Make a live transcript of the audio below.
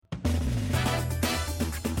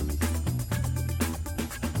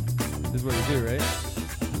This is what you do, right?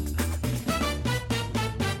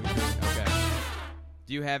 Okay.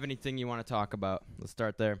 Do you have anything you want to talk about? Let's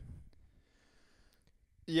start there.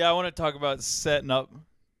 Yeah, I want to talk about setting up.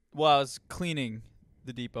 Well, I was cleaning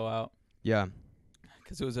the depot out Yeah.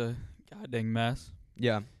 because it was a goddamn mess,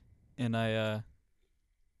 Yeah. and I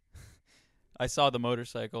saw the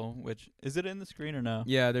motorcycle. Which is it in the screen or no?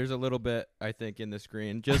 Yeah, there's a little bit, I think, in the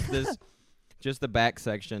screen. Just this, just the back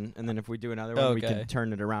section. And then if we do another one, we Okay. can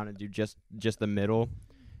turn it around and do just the middle.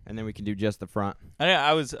 And then we can do just the front.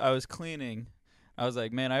 I was cleaning. I was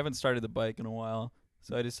like, man, I haven't started the bike in a while,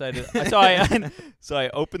 so I decided. So I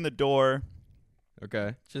opened the door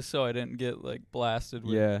Okay. just so I didn't get like blasted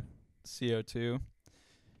with Yeah. CO2,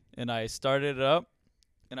 and I started it up,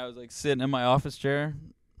 and I was like sitting in my office chair,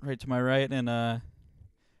 right to my right, and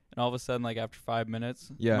all of a sudden, like after 5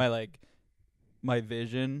 minutes, Yeah. my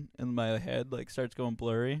vision in my head like starts going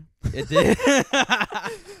blurry, It did.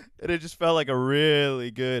 and it just felt like a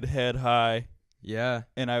really good head high, Yeah.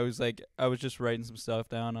 and I was just writing some stuff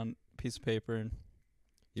down on a piece of paper, and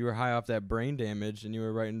You were high off that brain damage, and you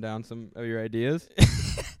were writing down some of your ideas.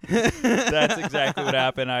 that's exactly what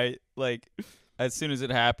happened. I like as soon as it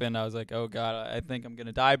happened, I was like, oh god, I think I'm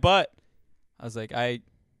gonna die, but I was like, I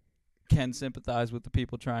can sympathize with the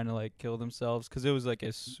people trying to like kill themselves because it was like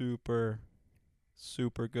a super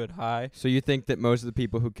good high. So you think that most of the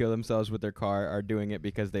people who kill themselves with their car are doing it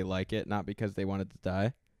because they like it, not because they wanted to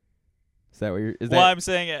die? Is that what you're? Is Well, that I'm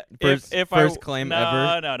saying it. first- if first I, claim no,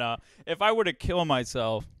 ever? No. If I were to kill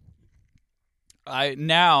myself,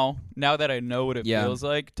 now that I know what it Yeah. feels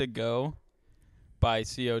like to go by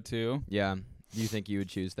CO2, Yeah. Do you think you would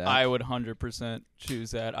choose that? I would 100%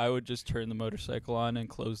 choose that. I would just turn the motorcycle on and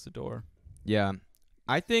close the door. Yeah.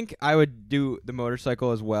 I think I would do the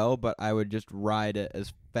motorcycle as well, but I would just ride it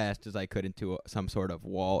as fast as I could into some sort of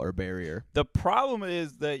wall or barrier. The problem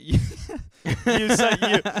is that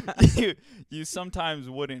you sometimes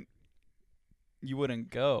wouldn't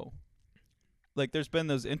go. Like there's been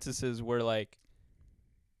those instances where like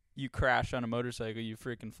you crash on a motorcycle, you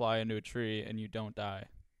freaking fly into a tree and you don't die.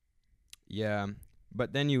 Yeah.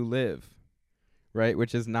 But then you live, right?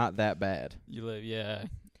 Which is not that bad. You live, yeah.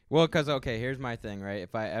 Well, because, okay, here's my thing, right?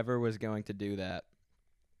 If I ever was going to do that,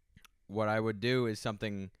 what I would do is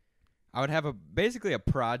something, I would have basically a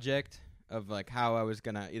project of like how I was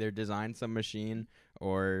going to either design some machine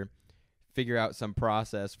or figure out some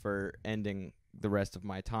process for ending the rest of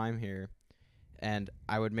my time here. And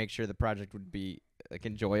I would make sure the project would be like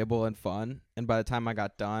enjoyable and fun. And by the time I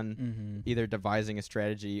got done, either devising a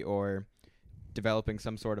strategy or developing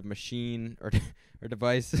some sort of machine or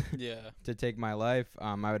device Yeah. to take my life,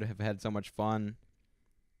 I would have had so much fun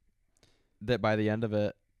that by the end of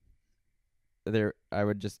it, I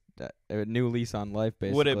would just a new lease on life.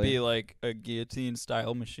 Basically, Would it be like a guillotine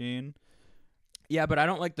style machine, Yeah, but I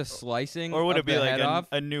don't like the slicing. or would of it be the like head off.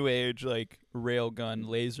 a new age like railgun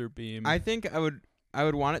laser beam? I think I would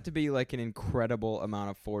want it to be like an incredible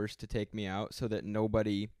amount of force to take me out, so that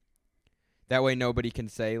that way nobody can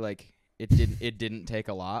say like it didn't take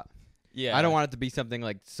a lot. Yeah. I don't want it to be something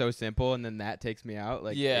like so simple and then that takes me out.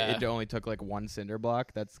 Like Yeah. it only took like one cinder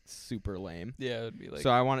block. That's super lame. Yeah, it would be like. So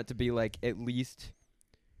I want it to be like at least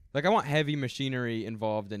like I want heavy machinery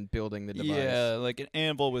involved in building the device. Yeah, like an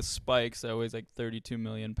anvil with spikes that weighs like 32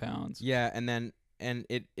 million pounds. Yeah, and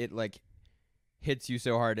it like hits you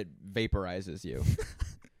so hard it vaporizes you.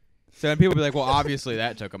 So then people be like, well, obviously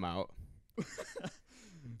that took him out.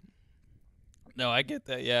 No, I get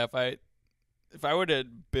that. Yeah, if I were to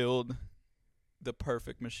build the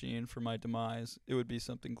perfect machine for my demise, it would be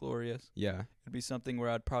something glorious. Yeah. It'd be something where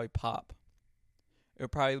I'd probably pop. It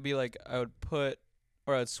would probably be like I'd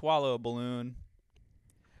swallow a balloon,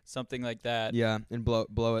 something like that. Yeah, and blow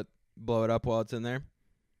it up while it's in there.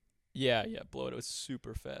 Yeah, blow it. It was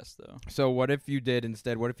super fast though. So what if you did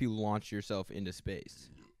instead? What if you launched yourself into space?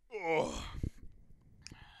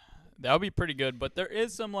 That would be pretty good, but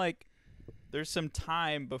there's some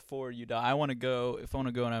time before you die. I want to go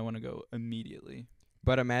immediately.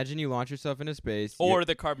 But imagine you launch yourself into space. Or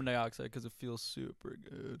the carbon dioxide, because it feels super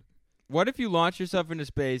good. What if you launch yourself into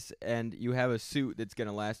space and you have a suit that's going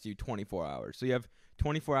to last you 24 hours? So you have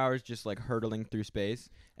 24 hours just like hurtling through space,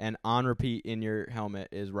 and on repeat in your helmet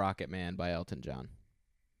is Rocket Man by Elton John.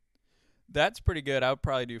 That's pretty good. I would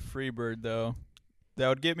probably do Freebird, though. That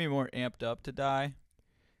would get me more amped up to die.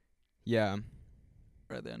 Yeah.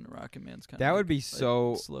 Rather than Rocket Man's kind of That would be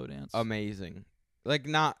so slow dance. amazing. Like,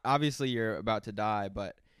 not obviously you're about to die,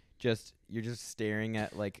 but you're just staring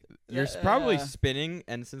at like you're probably spinning,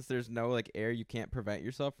 and since there's no like air, you can't prevent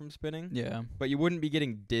yourself from spinning. Yeah. But you wouldn't be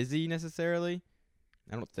getting dizzy necessarily,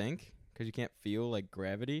 I don't think, because you can't feel like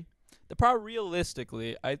gravity. The problem,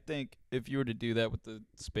 realistically, I think if you were to do that with the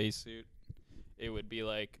spacesuit, it would be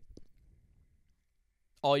like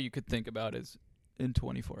all you could think about is in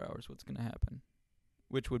 24 hours what's going to happen,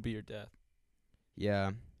 which would be your death.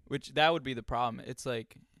 Yeah. Which that would be the problem. It's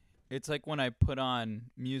like when I put on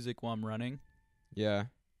music while I'm running, Yeah.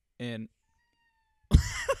 and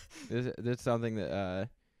There's something that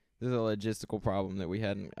there's a logistical problem that we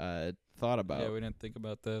hadn't thought about. yeah, we didn't think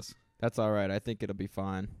about this. That's all right. I think it'll be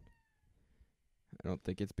fine. I don't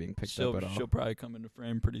think it's being picked up at all. She'll probably come into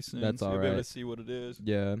frame pretty soon. That's so all you'll be able right. to see what it is.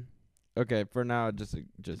 Yeah. Okay. For now, just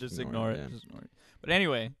Ignore it. Yeah. Just ignore it. But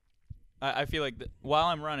anyway, I feel like while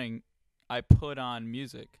I'm running, I put on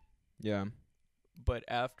music. Yeah. But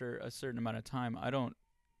after a certain amount of time, I don't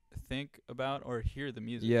think about or hear the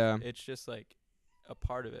music. Yeah. It's just like a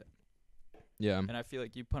part of it. Yeah. And I feel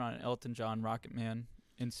like you put on an Elton John Rocket Man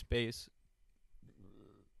in space.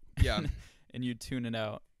 Yeah. And you tune it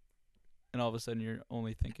out. And all of a sudden you're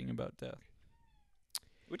only thinking about death.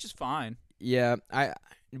 Which is fine. Yeah.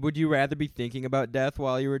 Would you rather be thinking about death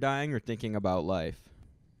while you were dying or thinking about life?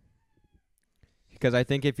 Because I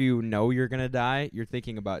think if you know you're gonna die, you're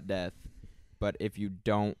thinking about death. But if you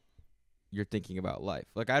don't, you're thinking about life.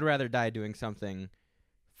 Like, I'd rather die doing something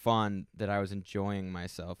fun that I was enjoying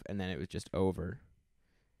myself and then it was just over.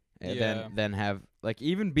 And then have, like,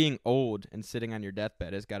 even being old and sitting on your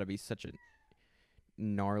deathbed has got to be such a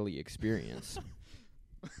gnarly experience.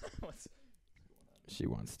 She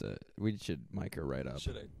wants to. We should mic her right up.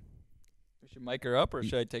 We should mic her up or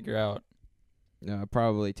should I take her out? No,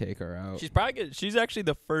 probably take her out. She's probably good. She's actually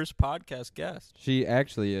the first podcast guest. She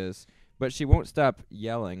actually is, but she won't stop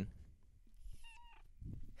yelling.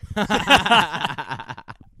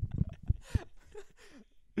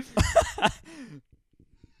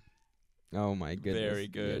 Oh my goodness! Very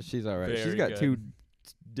good. Yeah, she's all right. Very She's got good. two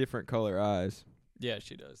different color eyes. Yeah,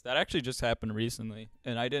 she does. That actually just happened recently,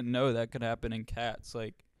 and I didn't know that could happen in cats.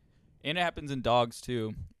 Like, and it happens in dogs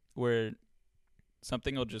too, where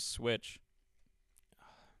something will just switch.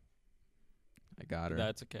 I got her.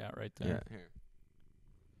 That's a cat right there. Yeah. Here.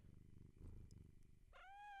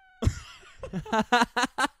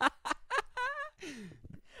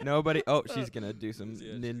 Nobody. Oh, she's gonna do some Yeah,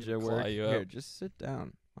 she's ninja gonna claw work. you Here, up. just sit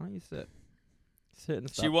down. Why don't you sit? Sit and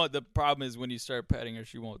stop. She won't. The problem is when you start petting her,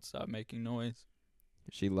 she won't stop making noise.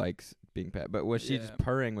 She likes being pet, but was she just Yeah.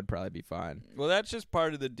 purring would probably be fine. Well, that's just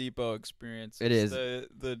part of the depot experience. It It's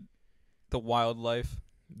is. the wildlife.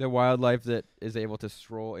 The wildlife that is able to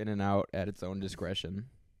stroll in and out at its own discretion.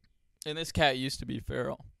 And this cat used to be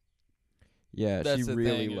feral. Yeah, That's she the really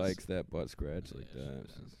thing is- likes that butt scratch like Yeah, she that.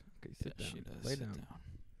 does. Okay, sit Yeah, down. she does. Lay Sit down. down.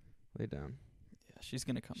 Lay down. Yeah, she's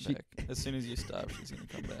gonna come She- back as soon as you stop. She's gonna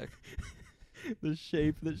come back. The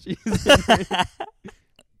shape that she's in.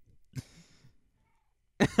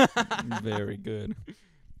 Very good.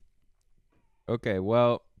 Okay,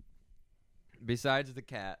 well, besides the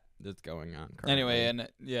cat that's going on currently, Anyway, and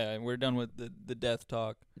yeah, we're done with the death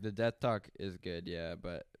talk. the death talk is good, yeah,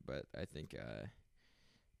 but I think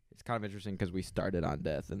it's kind of interesting because we started on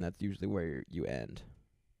death, and that's usually where you end.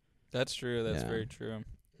 That's true. That's Yeah. very true.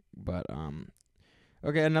 But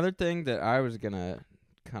okay, another thing that I was gonna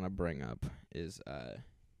kind of bring up is I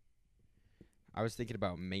was thinking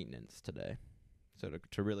about maintenance today, so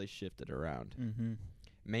to really shift it around, Mm-hmm.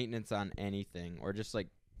 maintenance on anything or just like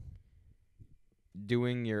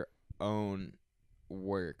doing your own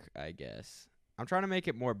work, I guess. I'm trying to make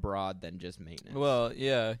it more broad than just maintenance. Well,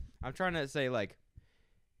 yeah. I'm trying to say, like,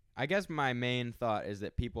 I guess my main thought is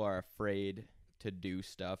that people are afraid to do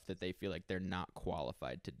stuff that they feel like they're not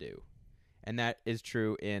qualified to do. And that is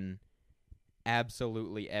true in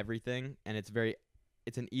absolutely everything. And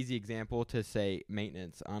it's an easy example to say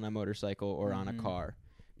maintenance on a motorcycle or on a Mhm. car,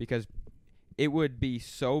 because it would be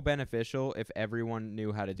so beneficial if everyone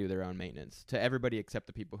knew how to do their own maintenance, to everybody except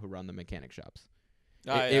the people who run the mechanic shops.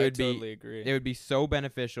 I would be- totally agree. It would be so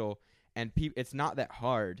beneficial, and it's not that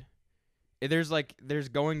hard. There's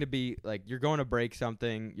going to be, like, you're going to break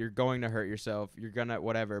something, you're going to hurt yourself, you're going to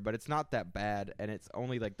whatever, but it's not that bad, and it's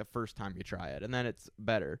only, like, the first time you try it, and then it's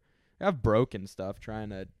better. I've broken stuff trying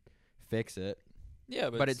to fix it. Yeah,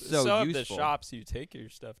 but it's so have useful. the shops you take your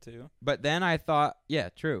stuff to. But then I thought, yeah,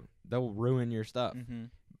 true, they'll ruin your stuff. Mm-hmm.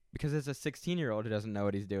 Because it's a 16-year-old who doesn't know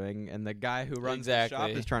what he's doing, and the guy who runs the shop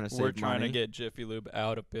Exactly. is trying to save We're trying money. to get Jiffy Lube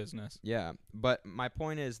out of business. Yeah, but my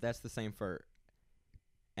point is that's the same for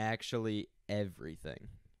actually everything.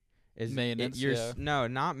 Maintenance, yeah. No,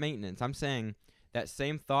 not maintenance. I'm saying that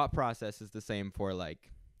same thought process is the same for,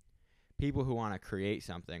 like, people who want to create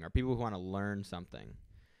something or people who want to learn something.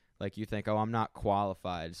 Like, you think, oh, I'm not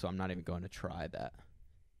qualified, so I'm not even going to try that.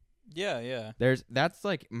 Yeah. That's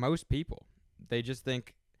like most people. They just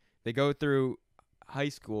think they go through high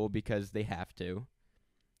school because they have to,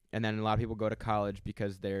 and then a lot of people go to college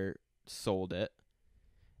because they're sold it,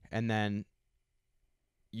 and then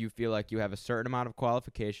you feel like you have a certain amount of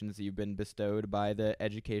qualifications that you've been bestowed by the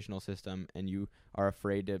educational system, and you are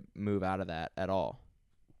afraid to move out of that at all.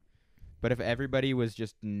 But if everybody was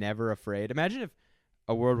just never afraid, imagine if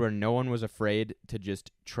a world where no one was afraid to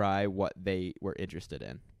just try what they were interested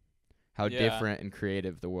in. How Yeah. different and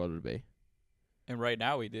creative the world would be. And right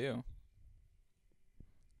now we do.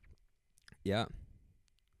 Yeah.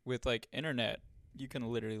 With like internet, you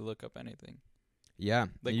can literally look up anything. Yeah.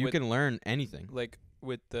 Like you can learn anything. Like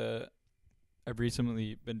with I've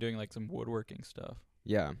recently been doing like some woodworking stuff.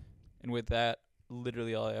 Yeah. And with that,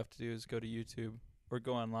 literally all I have to do is go to YouTube or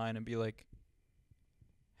go online and be like,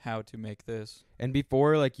 how to make this. And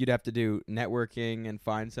before, like, you'd have to do networking and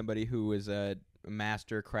find somebody who was a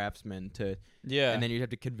master craftsman to, Yeah. and then you'd have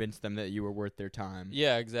to convince them that you were worth their time.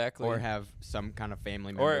 Yeah, exactly. Or have some kind of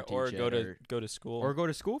family member teach or it, go to school. or go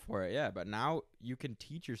to school for it. Yeah, but now you can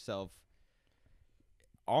teach yourself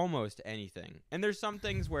almost anything. And there's some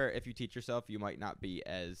things where if you teach yourself, you might not be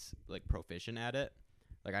as like proficient at it.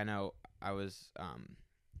 Like I know I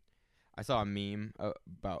saw a meme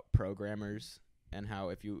about programmers and how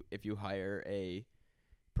if you hire a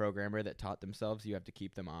programmer that taught themselves, you have to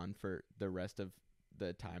keep them on for the rest of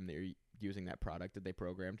the time they're using that product that they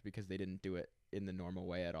programmed because they didn't do it in the normal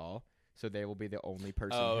way at all. So they will be the only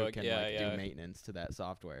person who can do maintenance to that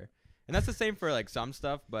software. And that's the same for like some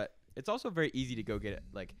stuff, but it's also very easy to go get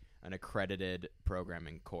like an accredited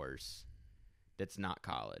programming course that's not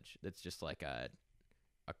college. That's just like a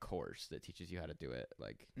course that teaches you how to do it.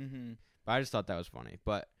 Like, but I just thought that was funny.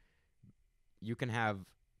 But you can have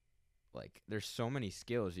like there's so many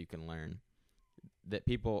skills you can learn that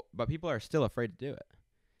people are still afraid to do it.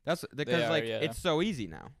 That's because it's so easy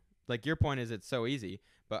now. Like your point is it's so easy,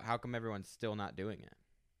 but how come everyone's still not doing it?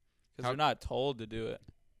 Because they're not told to do it.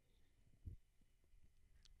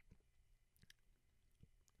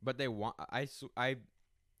 But they want. I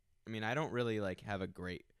mean, I don't really like have a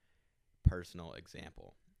great personal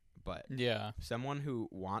example, but someone who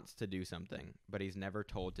wants to do something, but he's never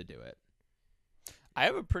told to do it. I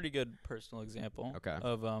have a pretty good personal example. Okay.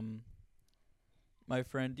 Of my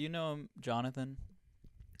friend. Do you know him, Jonathan?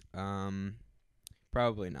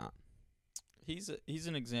 Probably not. He's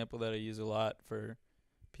an example that I use a lot for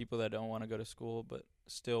people that don't want to go to school but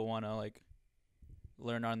still want to like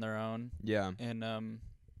learn on their own. Yeah. And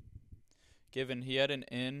given he had an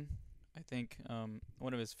inn, I think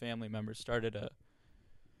one of his family members started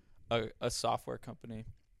a software company.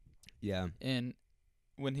 Yeah. And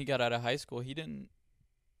when he got out of high school, he didn't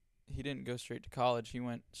go straight to college. He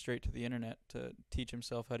went straight to the internet to teach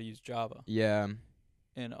himself how to use Java. Yeah.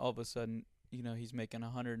 And all of a sudden, he's making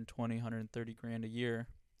 120, 130 grand a year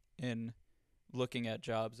in looking at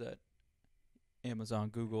jobs at Amazon,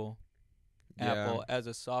 Google, Apple as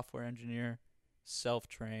a software engineer,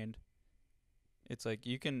 self-trained. It's like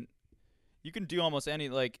you can do almost any,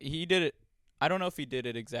 like he did it. I don't know if he did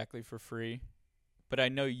it exactly for free, but I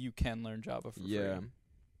know you can learn Java for free.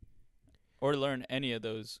 Or learn any of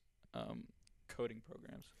those coding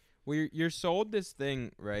programs. Well, you're sold this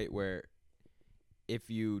thing, right, where if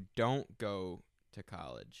you don't go to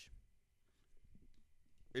college,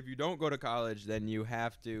 then you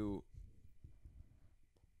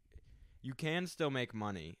can still make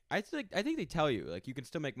money. I think they tell you like you can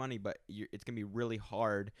still make money, but it's gonna be really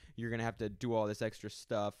hard. You're gonna have to do all this extra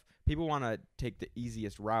stuff. People want to take the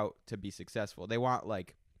easiest route to be successful. They want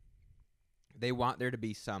there to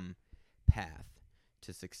be some path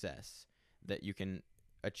to success that you can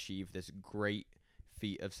achieve this great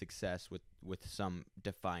feat of success with some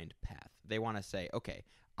defined path. They want to say, okay,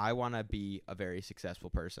 I want to be a very successful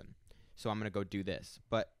person, so I'm going to go do this.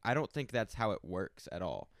 But I don't think that's how it works at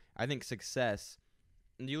all. I think success,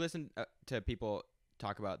 and you listen to people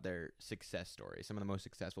talk about their success stories, some of the most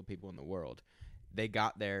successful people in the world, they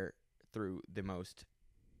got there through the most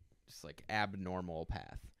just like abnormal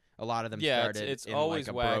path. A lot of them started it's in always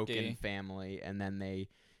like a wacky. broken family, and then they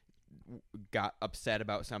got upset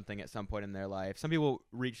about something at some point in their life. Some people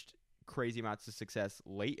reached crazy amounts of success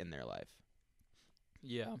late in their life.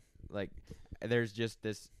 Yeah. Like there's just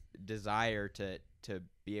this desire to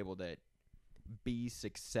be able to be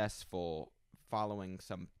successful following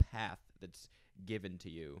some path that's given to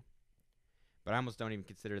you. But I almost don't even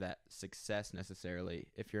consider that success necessarily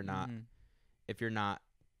if you're not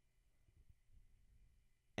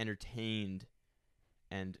entertained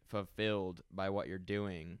and fulfilled by what you're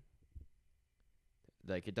doing.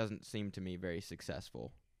 Like it doesn't seem to me very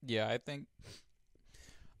successful. Yeah,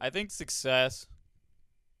 I think success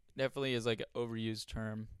definitely is like an overused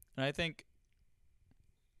term. And I think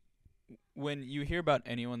when you hear about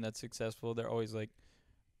anyone that's successful, they're always like,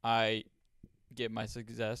 I get my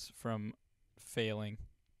success from failing.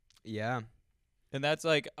 Yeah. And that's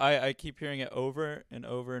like, I keep hearing it over and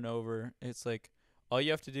over and over. It's like, all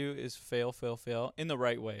you have to do is fail, fail, fail in the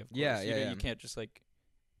right way, of course. Yeah, You can't just like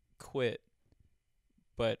quit.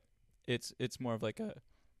 But it's more of like a,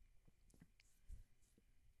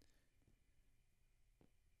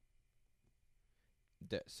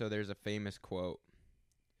 So there's a famous quote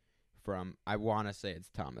from, I want to say it's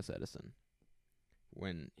Thomas Edison,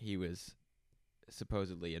 when he was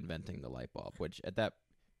supposedly inventing the light bulb, which at that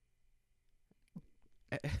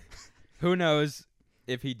who knows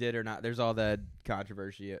if he did or not. There's all the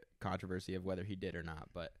controversy of whether he did or not,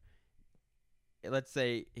 but let's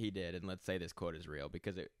say he did, and let's say this quote is real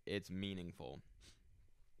because it's meaningful.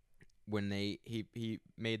 When he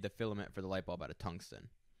made the filament for the light bulb out of tungsten,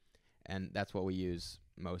 and that's what we use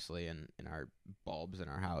mostly in our bulbs in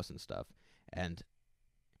our house and stuff. And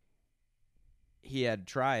he had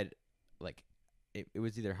tried, like, it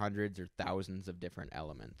was either hundreds or thousands of different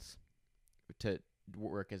elements to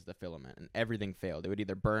work as the filament, and everything failed. It would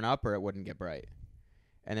either burn up or it wouldn't get bright.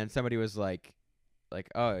 And then somebody was like,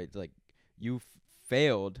 oh, it's like, you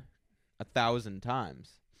failed 1,000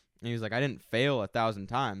 times. And he was like, I didn't fail 1,000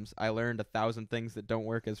 times. I learned 1,000 things that don't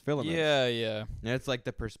work as filaments. Yeah. And it's like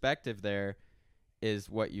the perspective there is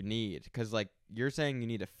what you need. Because, like, you're saying you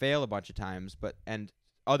need to fail a bunch of times, and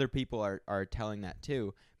other people are telling that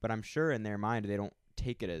too. But I'm sure in their mind they don't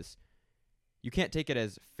take it as, you can't take it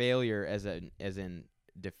as failure as in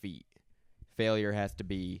defeat. Failure has to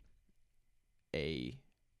be an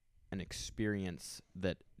experience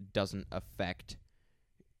that doesn't affect,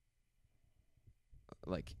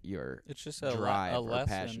 like, your it's just drive a or lesson.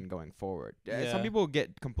 passion going forward. Yeah. Some people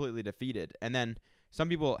get completely defeated, and then some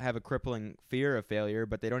people have a crippling fear of failure,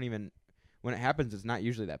 but they don't even, when it happens, it's not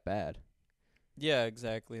usually that bad. Yeah,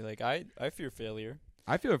 exactly. Like, I fear failure.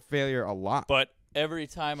 I fear failure a lot. But every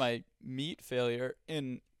time I meet failure,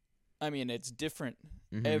 it's different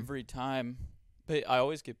every time, but I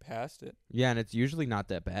always get past it. Yeah, and it's usually not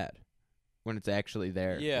that bad when it's actually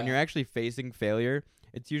there. Yeah. When you're actually facing failure,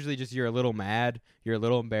 it's usually just you're a little mad, you're a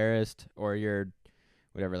little embarrassed, or you're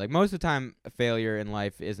whatever. Like, most of the time, a failure in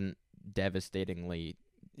life isn't devastatingly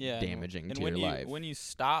damaging to your life. When you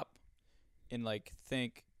stop and, like,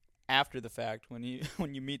 think after the fact, when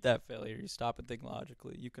you meet that failure, you stop and think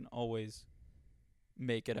logically, you can always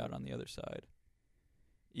make it out on the other side.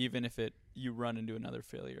 Even if you run into another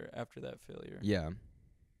failure after that failure. Yeah.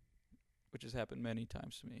 Which has happened many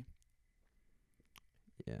times to me.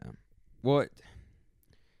 Yeah. Well,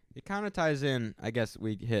 it kind of ties in. I guess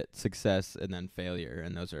we hit success and then failure,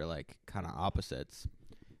 and those are, like, kind of opposites.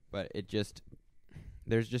 But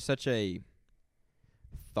there's just such a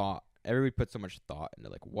thought. Everybody puts so much thought into,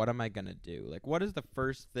 like, what am I going to do? Like, what is the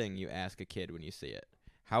first thing you ask a kid when you see it?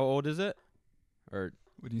 How old is it? Or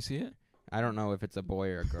when you see it? I don't know if it's a boy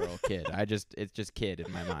or a girl kid. It's just kid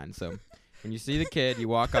in my mind. So when you see the kid, you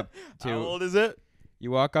walk up to... How old is it?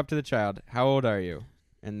 You walk up to the child. How old are you?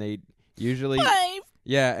 And they usually... 5.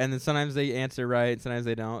 Yeah, and then sometimes they answer right, sometimes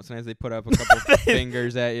they don't. Sometimes they put up a couple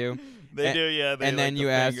fingers at you. They do, yeah. And then you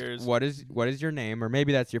ask, fingers. what is your name? Or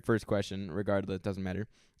maybe that's your first question, regardless, it doesn't matter.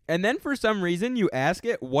 And then for some reason, you ask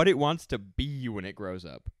it what it wants to be when it grows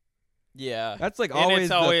up. Yeah. That's like always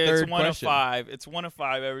the third it's one question. of 5. It's 1 of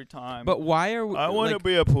 5 every time. But why are we... I want to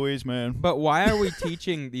be a policeman. But why are we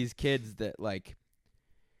teaching these kids that, like...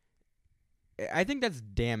 I think that's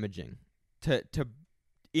damaging to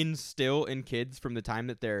instill in kids from the time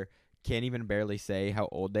that they're can't even barely say how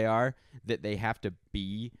old they are, that they have to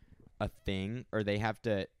be a thing, or they have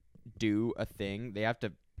to do a thing. They have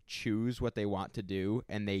to choose what they want to do,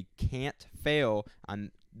 and they can't fail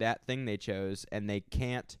on that thing they chose, and they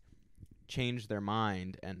can't change their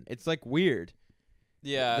mind. And it's, like, weird.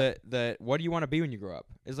 Yeah. The what do you want to be when you grow up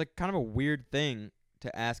is, like, kind of a weird thing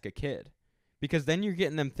to ask a kid. Because then you're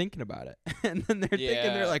getting them thinking about it. And then they're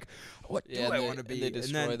thinking, they're like, what do I want to be? And they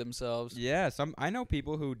destroy themselves. Yeah, I know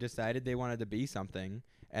people who decided they wanted to be something,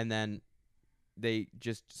 and then they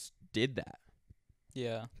just did that.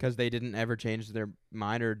 Yeah. Because they didn't ever change their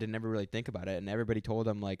mind or didn't ever really think about it. And everybody told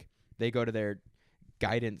them, like, they go to their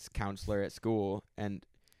guidance counselor at school, and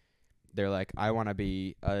they're like, I want to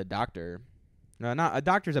be a doctor. No, not a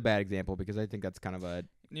doctor's a bad example, because I think that's kind of a...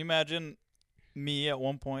 Can you imagine... Me, at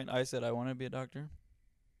one point, I said I wanted to be a doctor.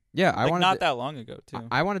 Yeah, I wanted not that long ago, too.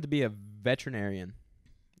 I wanted to be a veterinarian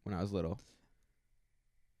when I was little.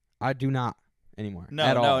 I do not anymore. No,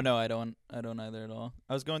 at all. no, I don't either at all.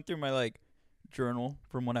 I was going through my, like, journal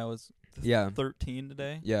from when I was Yeah. 13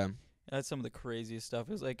 today. Yeah. That's some of the craziest stuff.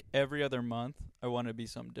 It was like every other month I want to be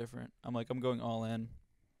something different. I'm like, I'm going all in.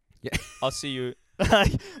 Yeah. I'll see you.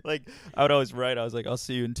 Like, I would always write, I was like, I'll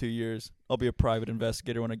see you in 2 years. I'll be a private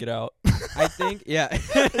investigator when I get out. I think, yeah.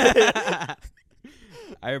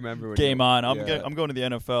 I remember when Game on. I'm yeah. I'm going to the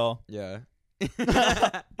NFL. Yeah.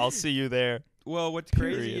 I'll see you there. Well, what's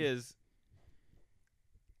crazy Period. is,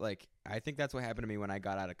 like, I think that's what happened to me when I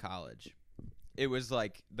got out of college. It was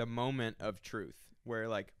like the moment of truth where,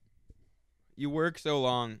 like, you work so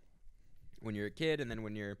long when you're a kid, and then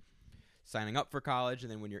when you're signing up for college,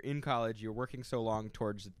 and then when you're in college, you're working so long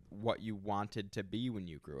towards what you wanted to be when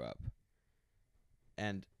you grew up.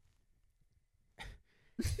 And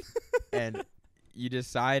and you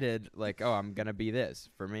decided, like, oh, I'm going to be this.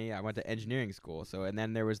 For me, I went to engineering school. So, and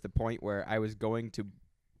then there was the point where I was going to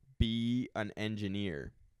be an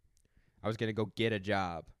engineer. I was going to go get a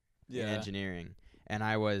job in engineering. And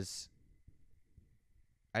I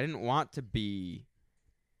didn't want to be,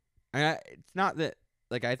 it's not that,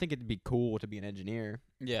 like, I think it'd be cool to be an engineer.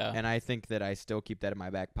 Yeah. And I think that I still keep that in my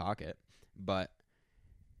back pocket. But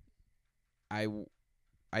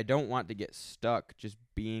I don't want to get stuck just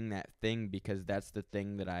being that thing because that's the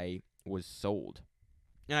thing that I was sold.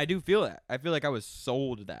 And I do feel that. I feel like I was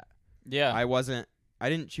sold that. Yeah. I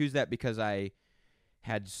didn't choose that because I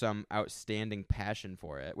had some outstanding passion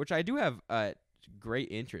for it, which I do have a great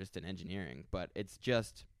interest in engineering, but it's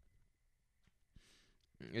just,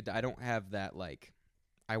 I don't have that, like,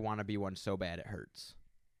 I want to be one so bad it hurts.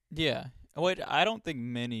 Yeah. I don't think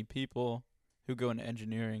many people who go into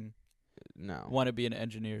engineering want to be an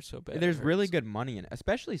engineer so bad. There's really good money in it,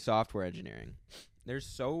 especially software engineering. There's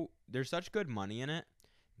such good money in it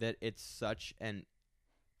that it's such an,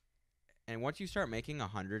 and once you start making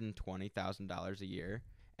 $120,000 a year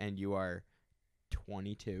and you are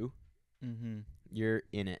 22, you're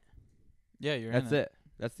in it. Yeah, you're That's in it.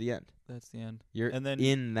 That's the end. That's the end. You're and then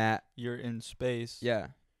in that. You're in space. Yeah.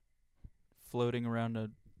 Floating around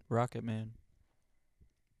a rocket man.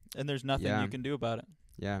 And there's nothing you can do about it.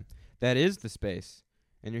 Yeah. That is the space.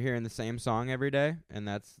 And you're hearing the same song every day, and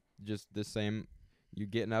that's just the same. You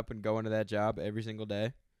getting up and going to that job every single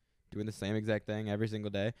day, doing the same exact thing every single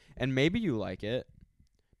day. And maybe you like it.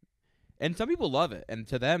 And some people love it, and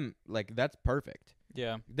to them, like, that's perfect.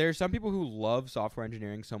 Yeah. There's some people who love software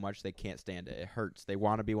engineering so much they can't stand it. It hurts. They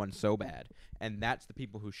want to be one so bad. And that's the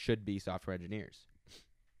people who should be software engineers.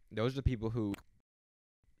 Those are the people who,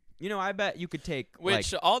 you know, I bet you could take,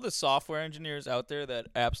 which, all the software engineers out there that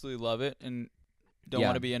absolutely love it and don't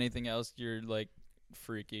want to be anything else, you're, like,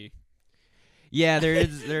 freaky. Yeah, there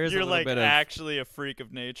is you're a little like bit of, actually a freak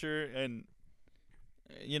of nature, and,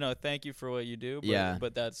 you know, thank you for what you do,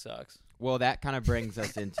 but that sucks. Well, that kind of brings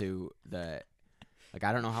us into the, like,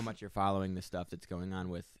 I don't know how much you're following the stuff that's going on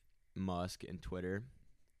with Musk and Twitter,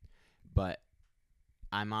 but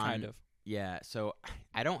I'm on. Kind of. Yeah, so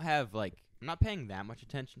I don't have, like, I'm not paying that much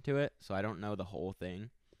attention to it, so I don't know the whole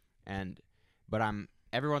thing. But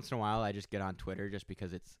every once in a while I just get on Twitter just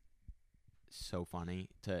because it's so funny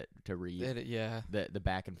to read the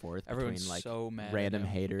back and forth Everyone's between, like, so mad random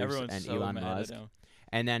haters and so Elon Musk.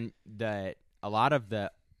 And then a lot of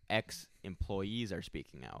the ex-employees are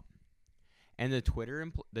speaking out. And the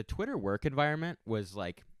Twitter work environment was,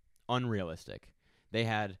 like, unrealistic. They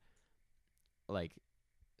had, like,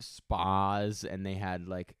 spas, and they had,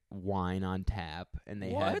 like, wine on tap, and they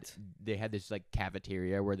had this, like,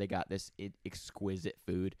 cafeteria where they got this exquisite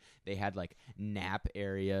food. They had, like, nap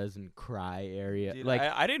areas and cry area. Dude, like,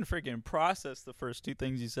 I didn't freaking process the first two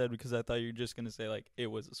things you said because I thought you were just gonna say, like, it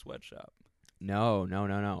was a sweatshop. No.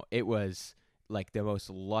 It was, like, the most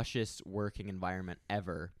luscious working environment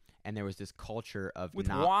ever, and there was this culture of with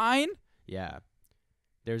wine. Yeah,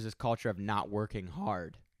 there's this culture of not working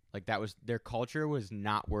hard. Like, that was their culture, was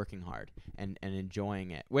not working hard and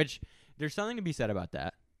enjoying it, which there's something to be said about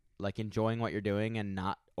that. Like, enjoying what you're doing and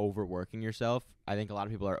not overworking yourself. I think a lot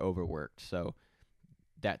of people are overworked. So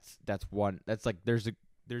that's one. That's, like, there's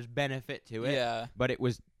benefit to it. Yeah. But it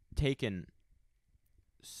was taken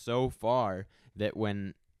so far that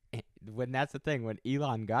when that's the thing, when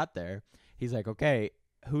Elon got there, he's like, okay,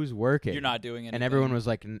 who's working? You're not doing anything. And everyone was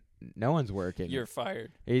like, no one's working. You're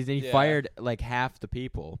fired. He fired, like, half the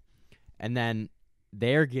people. And then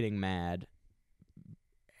they're getting mad.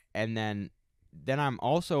 And then I'm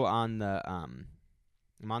also on the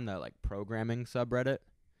like, programming subreddit.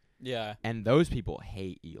 Yeah. And those people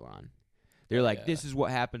hate Elon. They're like, this is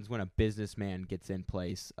what happens when a businessman gets in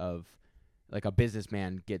place of, like, a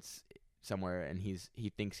businessman gets somewhere and he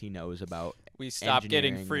thinks he knows about we stop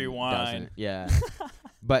getting free wine. Yeah.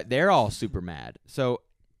 But they're all super mad. So,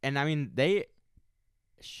 and I mean,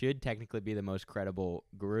 should technically be the most credible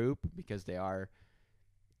group because they are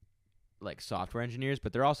like software engineers,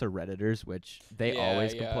 but they're also Redditors, which they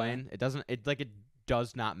always complain. It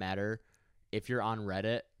does not matter if you're on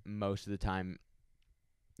Reddit. Most of the time,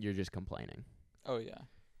 you're just complaining. Oh yeah.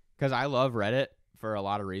 Because I love Reddit for a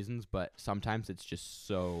lot of reasons, but sometimes it's just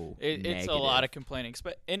so it's a lot of complaining,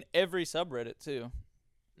 but in every subreddit too.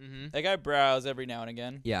 Mm-hmm. Like I browse every now and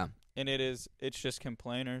again. Yeah. And it's just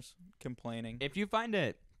complainers complaining. If you find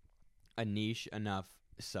it a niche enough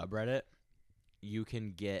subreddit, you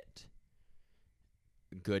can get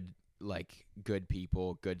good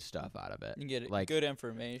people, good stuff out of it. You get good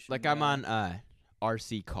information. Like I'm on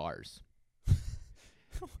RC cars.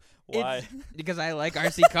 Why? Because I like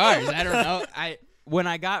RC cars. I don't know. When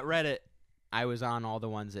I got Reddit, I was on all the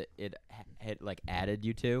ones that it had like added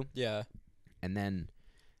you to. Yeah. And then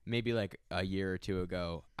maybe like a year or two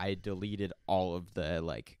ago, I deleted all of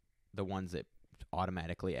the ones that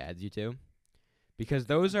automatically adds you to, because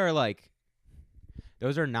those are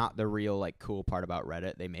not the real like cool part about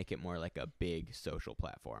Reddit. They make it more like a big social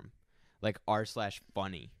platform. Like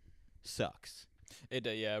r/funny sucks. It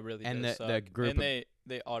really and does the suck. group and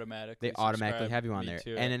they automatically have you on there.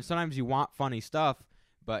 Too. And then sometimes you want funny stuff,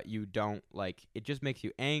 but you don't like. It just makes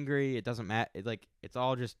you angry. It doesn't matter. It's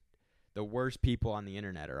all just the worst people on the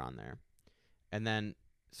internet are on there. And then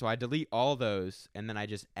so I delete all those, and then I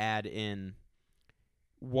just add in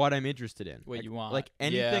what I'm interested in. What you want. Like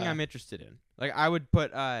anything I'm interested in. Like I would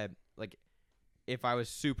put like if I was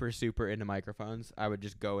super, super into microphones, I would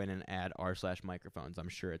just go in and add r/microphones. I'm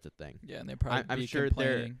sure it's a thing. Yeah, and they probably I'm sure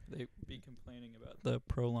they'd be complaining about the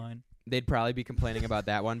pro line. They'd probably be complaining about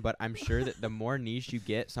that one, but I'm sure that the more niche you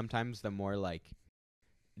get, sometimes the more like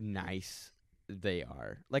nice they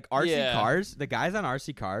are. Like RC cars, the guys on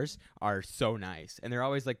RC cars are so nice, and they're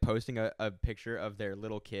always like posting a picture of their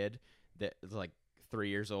little kid that is like 3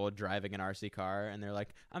 years old driving an RC car, and they're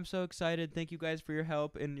like, I'm so excited, thank you guys for your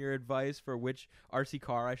help and your advice for which RC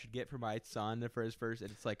car I should get for my son for his first. And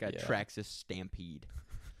it's like a Traxxas Stampede,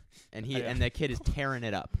 and and the kid is tearing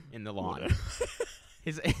it up in the lawn.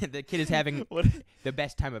 The kid is having the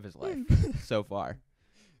best time of his life so far.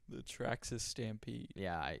 The Traxxas Stampede.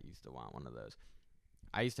 Yeah, I used to want one of those.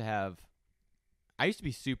 I used to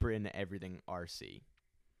be super into everything RC.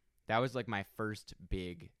 That was like my first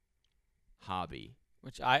big hobby.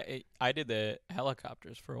 Which I did the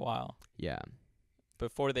helicopters for a while. Yeah.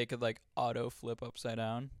 Before they could like auto flip upside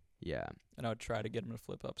down. Yeah. And I would try to get them to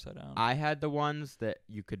flip upside down. I had the ones that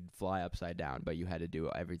you could fly upside down, but you had to do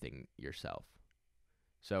everything yourself.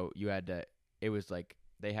 So you had to, it was like,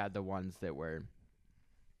 they had the ones that were,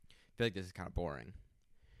 I feel like this is kind of boring,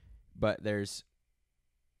 but there's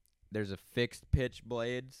a fixed pitch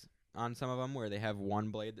blades on some of them where they have one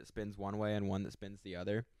blade that spins one way and one that spins the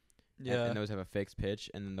other. Yeah. And those have a fixed pitch.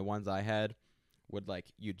 And then the ones I had would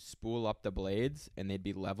you'd spool up the blades and they'd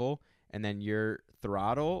be level. And then your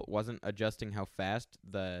throttle wasn't adjusting how fast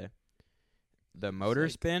the motor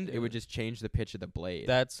spinned. It would just change the pitch of the blade.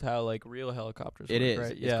 That's how real helicopters work, it is.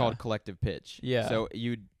 right? It's called collective pitch. Yeah. So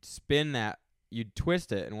you'd spin that, you'd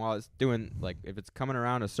twist it. And while it's doing, if it's coming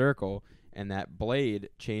around a circle and that blade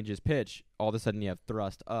changes pitch, all of a sudden you have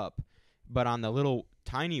thrust up. But on the little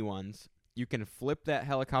tiny ones, you can flip that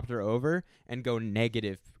helicopter over and go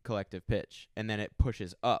negative collective pitch, and then it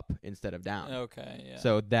pushes up instead of down. Okay, yeah.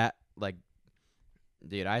 So that,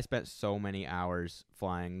 dude, I spent so many hours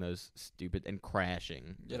flying those stupid and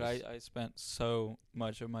crashing. Dude, I spent so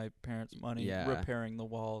much of my parents' money repairing the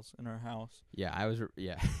walls in our house.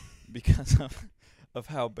 Yeah, because of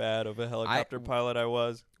how bad of a helicopter pilot I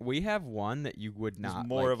was. We have one that you would not.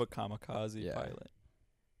 More of a kamikaze pilot.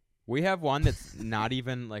 We have one that's not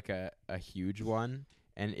even a huge one,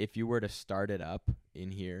 and if you were to start it up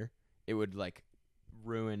in here, it would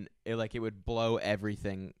ruin it. It would blow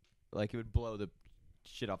everything. It would blow the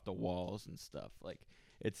shit off the walls and stuff.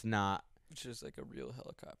 It's not. It's just a real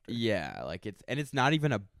helicopter. Yeah, it's not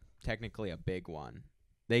even technically a big one.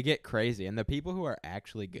 They get crazy, and the people who are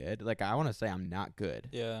actually good, I want to say I'm not good.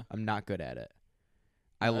 Yeah, I'm not good at it.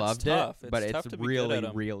 I That's loved tough. it, but it's tough to be really, good at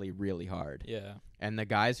 'em. really, really hard. Yeah. And the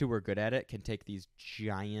guys who were good at it can take these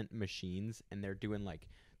giant machines, and they're doing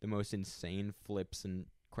the most insane flips and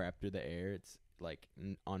crap through the air. It's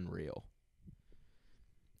unreal.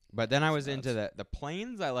 But then I was into the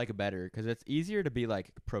planes. I like better because it's easier to be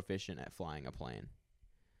proficient at flying a plane.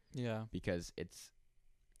 Yeah. Because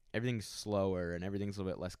everything's slower and everything's a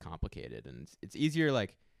little bit less complicated, and it's easier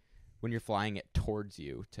when you're flying it towards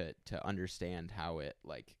you to understand how it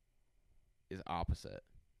is opposite.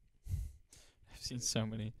 I've seen so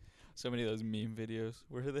so many of those meme videos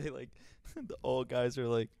where they like the old guys are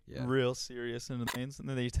like Yeah. real serious in the planes, and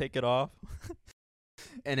then they take it off,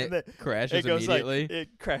 And it then crashes it goes immediately. like it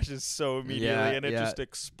crashes so immediately, Yeah, and it yeah. just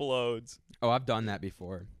explodes. Oh, I've done that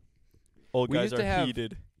before. Old We guys used to are have-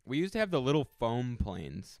 heated. We used to have the little foam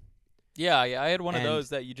planes. Yeah, I had one of And- those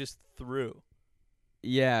that you just threw.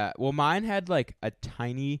 Yeah. Well, mine had like a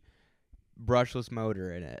tiny brushless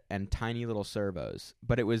motor in it and tiny little servos,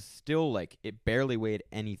 but it was still like it barely weighed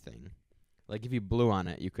anything. Like if you blew on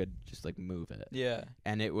it, you could just like move it. Yeah.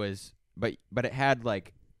 And it was but it had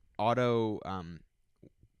like auto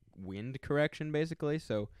wind correction basically.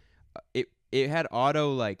 So it had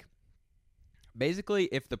auto like basically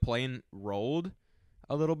if the plane rolled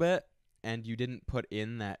a little bit and you didn't put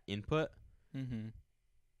in that input, Mm-hmm.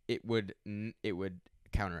 it would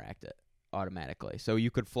counteract it automatically. So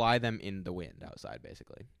you could fly them in the wind outside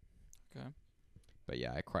basically. Okay. But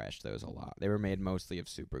yeah, I crashed those a lot. They were made mostly of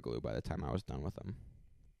super glue by the time I was done with them.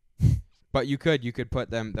 But you could put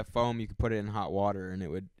the foam, you could put it in hot water and it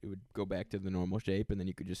would go back to the normal shape and then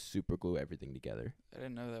you could just super glue everything together. I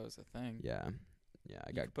didn't know that was a thing. Yeah. Yeah, I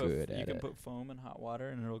You got can put good at it. You can put foam in hot water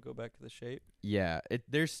and it'll go back to the shape. Yeah,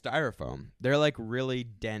 there's styrofoam. They're like really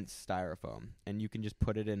dense styrofoam and you can just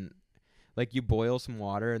put it in like you boil some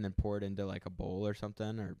water and then pour it into like a bowl or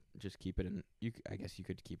something or just keep it in I guess you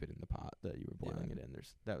could keep it in the pot that you were boiling it in.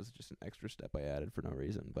 That was just an extra step I added for no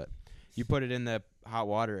reason, but you put it in the hot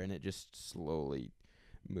water and it just slowly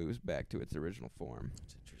moves back to its original form.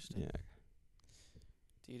 That's interesting. Yeah.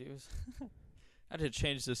 Dude, it was I had to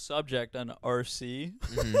change the subject on RC.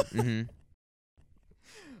 Mm-hmm.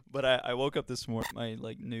 But I woke up this morning, my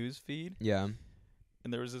like news feed, Yeah.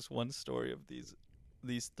 and there was this one story of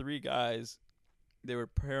these three guys. They were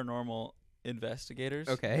paranormal investigators.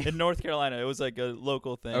 Okay. In North Carolina, it was like a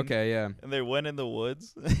local thing. Okay, yeah. And they went in the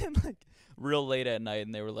woods and like real late at night,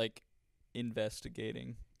 and they were like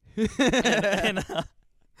investigating.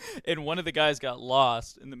 And one of the guys got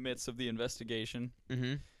lost in the midst of the investigation.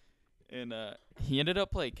 Mm-hmm. And he ended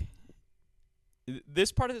up like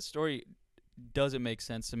this part of the story doesn't make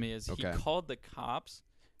sense to me. Is Okay. he called the cops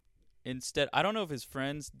instead? I don't know if his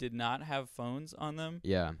friends did not have phones on them,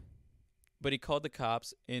 Yeah. but he called the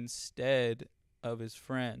cops instead of his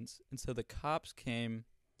friends. And so the cops came,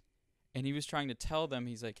 and he was trying to tell them,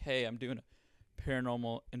 he's like, "Hey, I'm doing a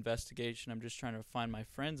paranormal investigation. I'm just trying to find my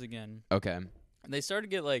friends again." Okay. And they started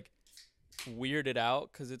to get like weirded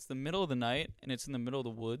out because it's the middle of the night and it's in the middle of the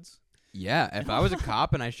woods. Yeah, if I was a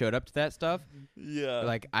cop and I showed up to that stuff, Yeah.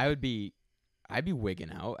 like I'd be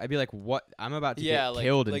wigging out. I'd be like, "What? I'm about to get like,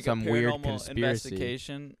 killed in like some a weird paranormal conspiracy."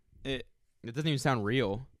 investigation. It doesn't even sound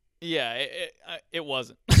real. Yeah, it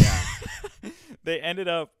wasn't. Yeah.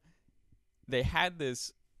 They had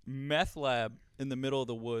this meth lab in the middle of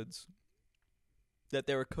the woods that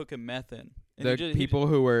they were cooking meth in. And The people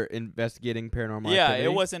who were investigating paranormal yeah, activity?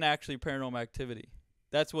 it wasn't actually paranormal activity.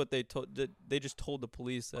 That's what they told. They just told the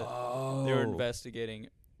police that they were investigating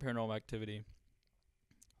paranormal activity,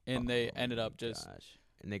 and they ended up just. Gosh.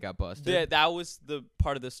 And they got busted. That was the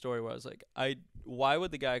part of the story where I was like, why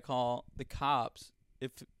would the guy call the cops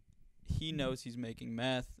if he knows he's making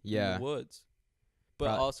meth in the woods, but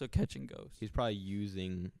also catching ghosts? He's probably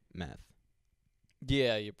using meth.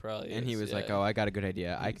 Yeah, you probably. And he was like, yeah. "Oh, I got a good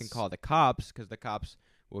idea. I can call the cops because the cops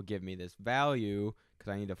will give me this value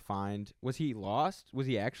because I need to find." Was he lost? Was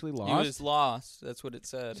he actually lost? He was lost. That's what it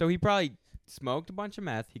said. So he probably smoked a bunch of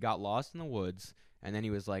meth. He got lost in the woods, and then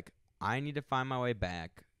he was like, "I need to find my way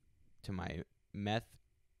back to my meth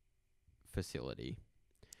facility,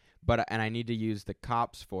 and I need to use the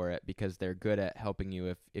cops for it because they're good at helping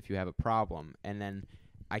you if you have a problem, and then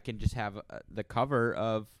I can just have the cover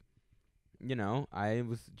of." I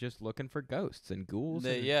was just looking for ghosts and ghouls.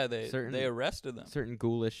 They arrested them. Certain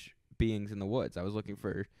ghoulish beings in the woods. I was looking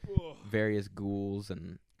for various ghouls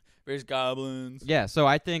and various goblins. Yeah, so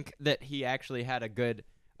I think that he actually had a good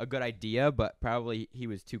idea, but probably he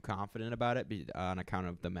was too confident about it on account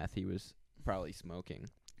of the meth he was probably smoking.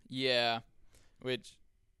 Yeah, which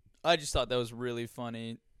I just thought that was really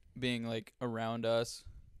funny, being like around us.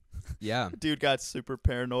 Yeah. Dude got super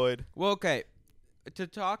paranoid. Well, okay. To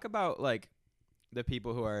talk about like the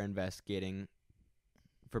people who are investigating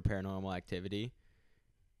for paranormal activity,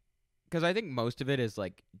 because I think most of it is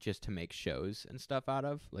like just to make shows and stuff out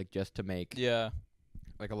of, like just to make. Yeah.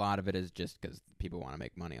 Like a lot of it is just because people want to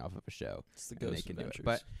make money off of a show. It's the ghost adventures.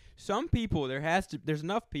 But some people, there's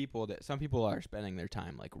enough people that some people are spending their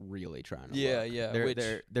time like really trying to. Yeah, look.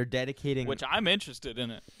 yeah. They're dedicating. Which I'm interested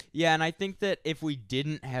in it. Yeah, and I think that if we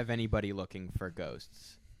didn't have anybody looking for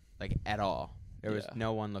ghosts, like at all, there was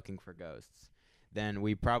no one looking for ghosts, then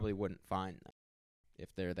we probably wouldn't find them if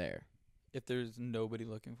they're there. If there's nobody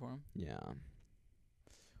looking for him. Yeah.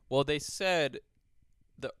 Well, they said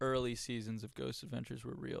the early seasons of Ghost Adventures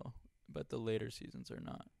were real, but the later seasons are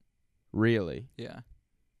not. Really? Yeah.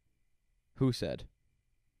 Who said?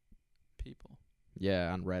 People.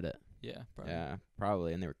 Yeah, on Reddit. Yeah, probably. Yeah,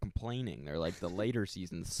 probably. And they were complaining. They're like, the later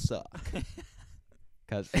seasons suck.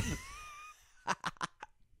 Because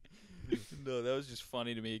No, that was just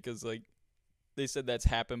funny to me because, like, they said that's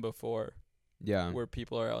happened before yeah. where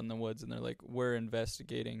people are out in the woods and they're like, we're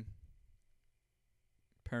investigating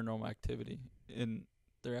paranormal activity. And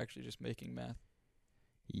they're actually just making meth.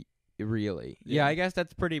 Really? Yeah. Yeah, I guess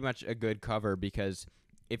that's pretty much a good cover because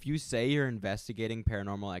if you say you're investigating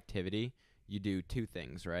paranormal activity, you do two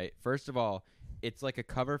things, right? First of all, it's like a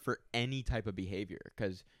cover for any type of behavior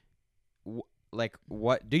because,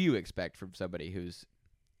 what do you expect from somebody who's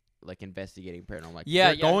like investigating paranormal activity? Yeah,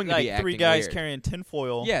 they're going to like be acting three guys weird. carrying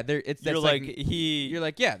tinfoil. Yeah, that's You're like, like, you're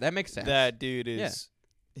like, yeah, that makes sense. that dude is,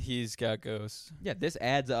 he's got ghosts. Yeah, this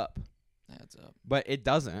adds up. Adds up. But it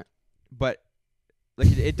doesn't. But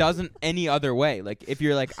like it doesn't any other way. Like if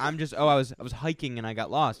you're like, I'm just I was hiking and I got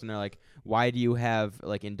lost, and they're like, why do you have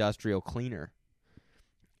like industrial cleaner?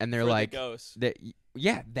 And they're For like, the ghosts.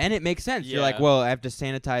 yeah, then it makes sense. You're like, Yeah. well, I have to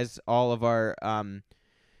sanitize all of our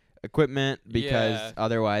equipment because Yeah.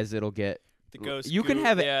 otherwise it'll get. The ghosts. You can goo,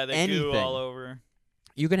 have the goo anything. all over.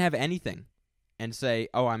 You can have anything, and say,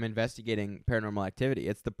 oh, I'm investigating paranormal activity.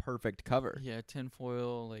 It's the perfect cover. Yeah,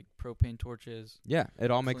 tinfoil, like propane torches. Yeah, it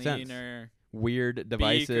all makes sense. Cleaner, Weird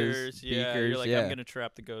devices, beakers. Yeah, you're like, yeah. I'm gonna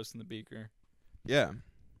trap the ghost in the beaker. Yeah.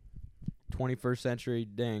 21st century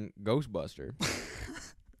dang Ghostbuster.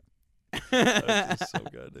 That's just so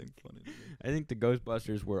goddamn funny to me. I think the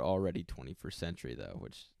Ghostbusters were already 21st century though,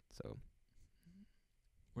 which so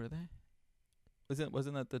Were they?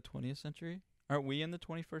 Wasn't that the 20th century? Aren't we in the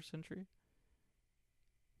 21st century?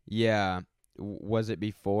 yeah. Was it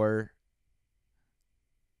before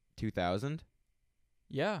 2000?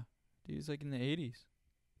 Yeah, dude, it's like in the 80s.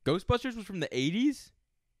 Ghostbusters was from the 80s?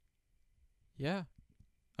 Yeah,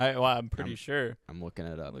 I'm pretty sure. I'm looking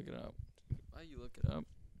it up. Look it up. Why you look it up?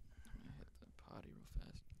 I'm gonna hit the potty real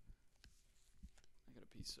fast. I gotta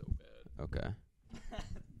pee so bad. Okay.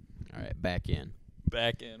 All right, back in.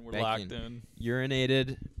 Back in, we're Back locked in.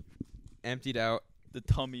 Urinated, emptied out. The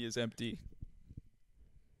tummy is empty.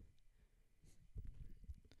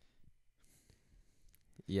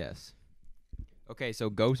 Yes. Okay, so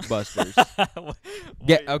Ghostbusters.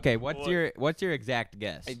 Wait, Okay, what? what's your exact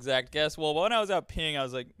guess? Exact guess? Well, when I was out peeing, I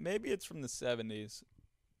was like, maybe it's from the 70s.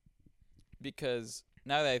 Because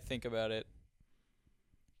now that I think about it,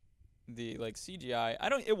 the like CGI,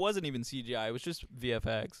 it wasn't even CGI, it was just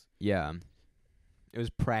VFX. Yeah. It was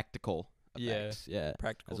practical Yeah. effects. Yeah.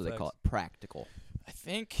 Practical That's what they call effects. it. Practical. I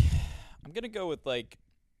think I'm going to go with like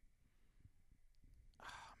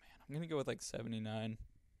I'm going to go with like 79,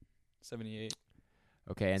 78.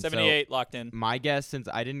 Okay, and 78 locked in. so my guess, since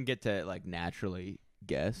I didn't get to like naturally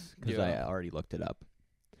guess because I Yeah. already looked it up,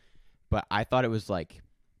 but I thought it was like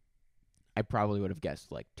I probably would have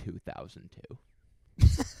guessed like 2002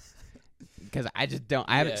 because I just don't.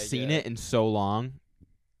 I haven't Yeah, seen yeah. it in so long.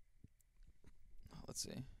 Let's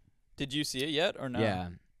see. Did you see it yet or no? Yeah,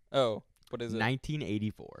 Oh, what is it?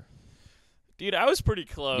 1984. Dude, I was pretty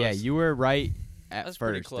close. Yeah, you were right at That's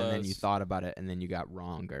pretty first, and then you close. thought about it, and then you got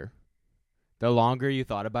wronger. The longer you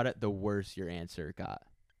thought about it, the worse your answer got.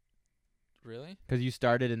 Really? Because you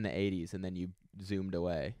started in the 80s, and then you zoomed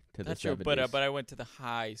away to That's the true, 70s. but I went to the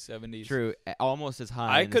high 70s. True, almost as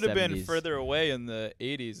high. I in the could have been 70s. further away in the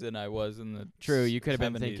 80s than I was in the True, you could have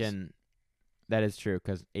been 70s. thinking. That is true,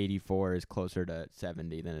 because 84 is closer to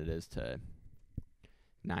 70 than it is to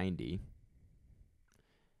 90.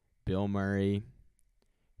 Bill Murray,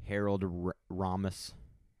 Harold Ramis.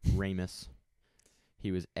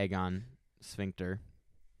 He was Egon Sphincter.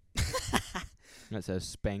 That says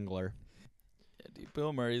Spangler. Yeah, dude,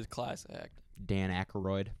 Bill Murray's class act. Dan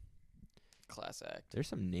Aykroyd. Class act. There's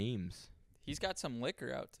some names. He's got some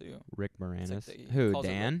liquor out too. Rick It's like Moranis. he Who, calls it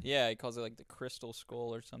Dan? like- yeah, he calls it like the Crystal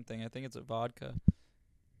Skull or something. I think it's a vodka.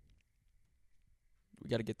 We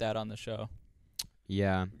got to get that on the show.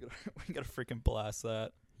 Yeah. We got to freaking blast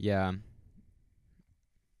that. Yeah.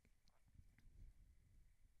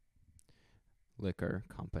 Liquor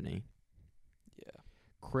Company. Yeah.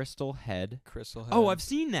 Crystal Head. Crystal Head. Oh, I've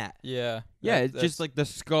seen that. Yeah. Yeah, That- it's just that's- like the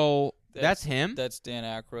skull. That's him? That's Dan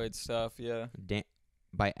Aykroyd stuff, yeah.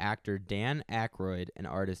 By actor Dan Aykroyd and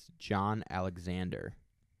artist John Alexander.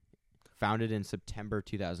 Founded in September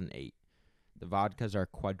 2008. The vodkas are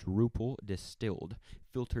quadruple distilled,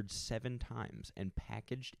 filtered 7 times, and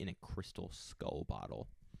packaged in a crystal skull bottle.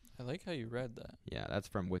 I like how you read that. Yeah, that's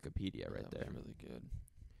from Wikipedia right That there. was really good.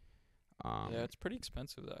 Um, Yeah, it's pretty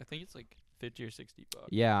expensive though. I think it's like $50 or $60.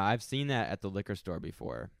 yeah, I've seen that at the liquor store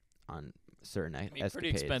before on certain I mean, pretty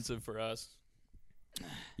escapades. expensive for us.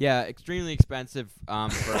 Yeah, extremely expensive for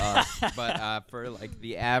us, but for like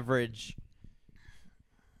the average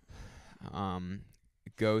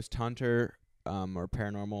ghost hunter or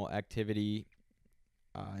paranormal activity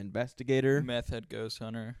investigator, Methed ghost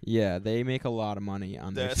hunter. yeah, they make a lot of money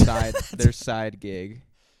on their That's- side gig,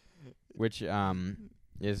 which is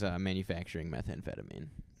manufacturing methamphetamine.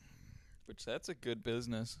 Which that's a good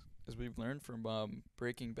business, as we've learned from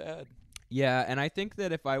Breaking Bad. Yeah, and I think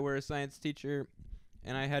that if I were a science teacher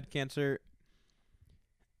and I had cancer,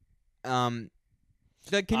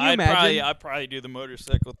 like, can you imagine? I'd probably do the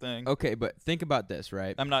motorcycle thing. Okay, but think about this,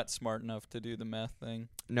 right? I'm not smart enough to do the meth thing.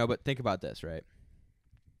 No, but think about this, right?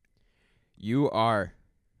 You are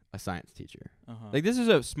a science teacher. Uh-huh. Like, this is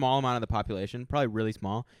a small amount of the population, probably really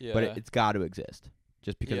small, yeah. but it's got to exist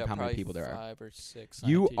just because yeah, of how many probably people there are. 5 or 6.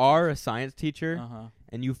 You are a science teacher, Uh-huh.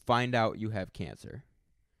 and you find out you have cancer.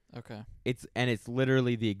 Okay. It's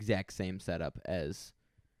literally the exact same setup as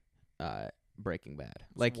Breaking Bad.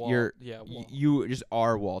 Like, you just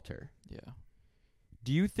are Walter. Yeah.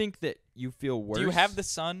 Do you think that you feel worse? Do you have the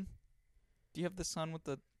son? Do you have the son with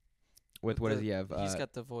the? With what does he have? He's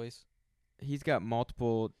got the voice. He's got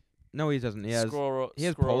multiple. No, he doesn't. He has polio.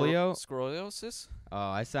 Scoliosis.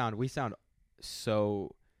 Oh, we sound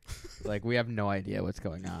so like we have no idea what's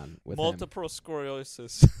going on with multiple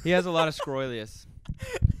scoliosis. He has a lot of scroilius.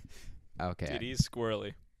 Okay. Dude, he's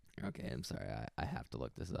squirrely. Okay, I'm sorry. I have to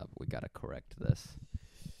look this up. We gotta correct this.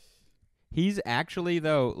 He's actually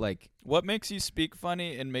though like. What makes you speak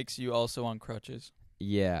funny and makes you also on crutches?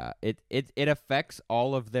 Yeah, it affects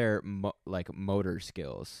all of their motor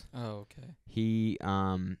skills. Oh, okay. He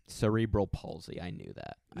cerebral palsy. I knew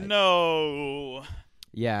that. No.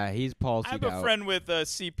 Yeah, he's palsied I have a friend with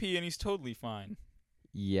CP and he's totally fine.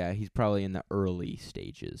 Yeah, he's probably in the early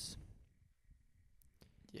stages.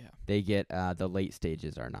 Yeah. They get the late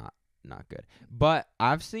stages are not good. But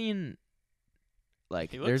I've seen like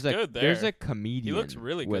there's a comedian He looks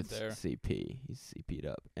really with good there. CP. He's CP'd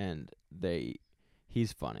up and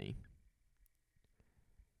he's funny.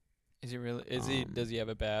 Is he really does he have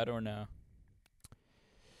it bad or no?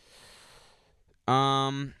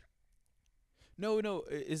 No,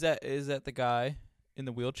 is that the guy in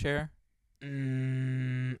the wheelchair?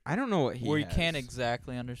 I don't know what he Where has. you can't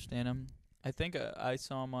exactly understand him. I think I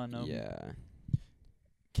saw him on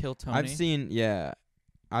Kill Tony.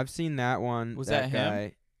 I've seen that one. Was that guy.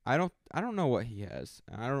 him? I don't know what he has.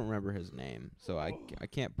 I don't remember his name, so I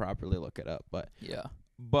can't properly look it up.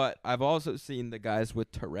 But I've also seen the guys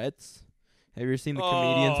with Tourette's. Have you ever seen the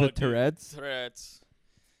comedians with Tourette's? Tourette's.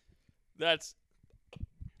 That's.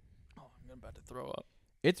 Oh, I'm about to throw up.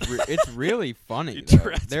 It's really funny.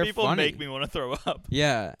 Tourette's They're people funny. make me want to throw up.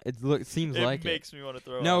 Yeah, it seems like it makes me want to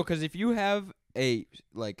throw up. No, because if you have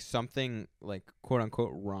something like quote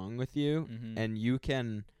unquote wrong with you, Mm-hmm. and you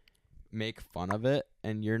can make fun of it,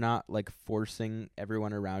 and you're not like forcing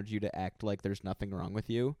everyone around you to act like there's nothing wrong with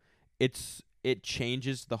you, it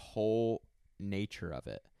changes the whole nature of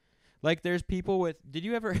it. Like there's people with. Did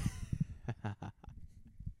you ever?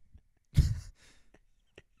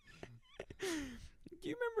 Do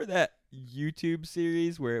you remember that YouTube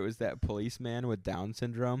series where it was that policeman with Down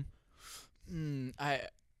syndrome? I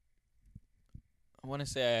want to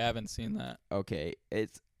say I haven't seen that. Okay,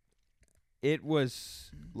 it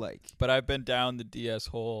was like. But I've been down the DS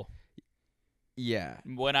hole. Yeah.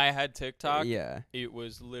 When I had TikTok, yeah, it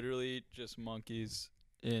was literally just monkeys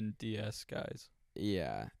in DS guys.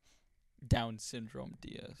 Yeah. Down syndrome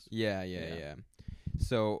DS. Yeah.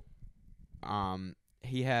 So,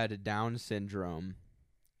 he had Down syndrome,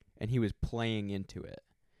 and he was playing into it,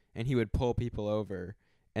 and he would pull people over,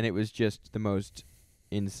 and it was just the most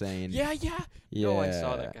insane. Yeah. No, I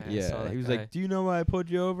saw that guy. Yeah. He was like, "Do you know why I pulled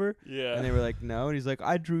you over?" Yeah. And they were like, "No." And he's like,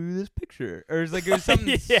 "I drew you this picture," or it was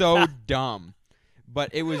something so dumb,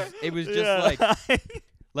 but it was just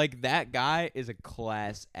like that guy is a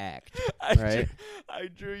class act, right? I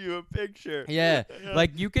drew you a picture. Yeah,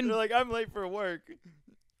 like you can. You're like, I'm late for work.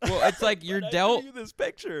 Well, it's like you're dealt. I drew you this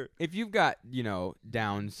picture. If you've got,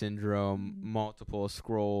 Down syndrome, multiple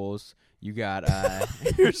scrolls, you got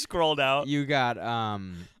you're scrolled out. You got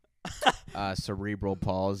cerebral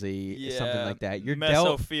palsy, something like that. You're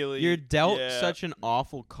mesophilia. You're dealt such an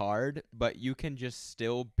awful card, but you can just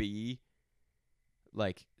still be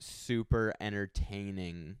like super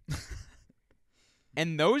entertaining.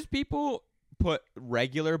 And those people put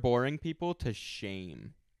regular boring people to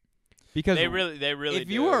shame. Because they really if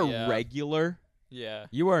you are regular Yeah.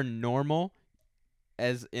 You are normal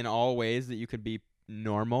as in all ways that you could be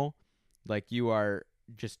normal. Like, you are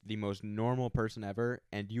just the most normal person ever,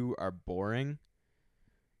 and you are boring.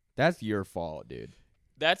 That's your fault, dude.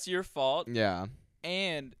 That's your fault. Yeah.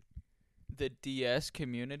 And the DS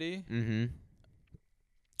community, Mm-hmm.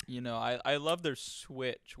 you know, I love their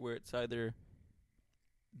switch where it's either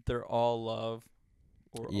they're all love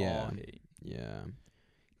or Yeah. all hate. Yeah.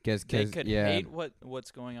 Cause They could yeah. hate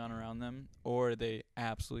what's going on around them, or they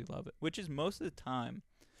absolutely love it, which is most of the time.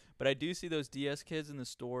 But I do see those DS kids in the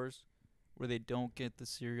stores where they don't get the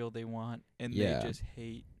cereal they want, and Yeah. they just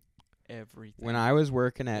hate everything. When I was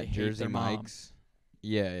working They at hate Jersey their mom. Mike's,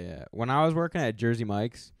 yeah. When I was working at Jersey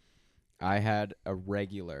Mike's, I had a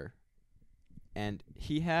regular, and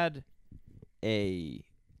he had an aide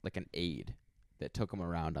that took him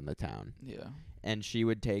around on the town, Yeah. and she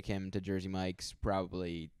would take him to Jersey Mike's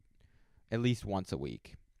probably at least once a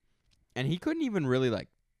week, and he couldn't even really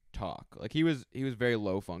talk. Like, he was very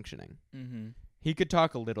low functioning. Mm-hmm. He could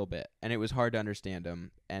talk a little bit, and it was hard to understand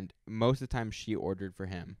him, and most of the time she ordered for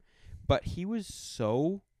him. But he was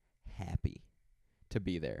so happy to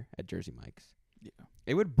be there at Jersey Mike's. Yeah.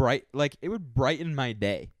 It would brighten my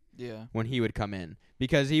day Yeah. when he would come in,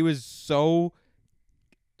 because he was so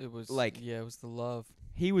It was it was the love.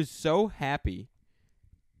 he was so happy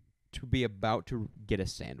to be about to get a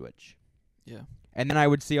sandwich. Yeah. And then I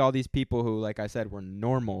would see all these people who, like I said, were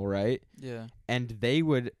normal, right? Yeah. And they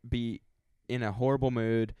would be in a horrible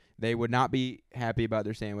mood. They would not be happy about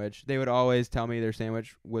their sandwich. They would always tell me their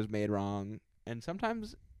sandwich was made wrong. And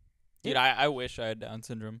sometimes, Dude, I wish I had Down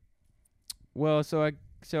syndrome. well, so what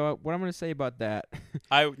I'm going to say about that,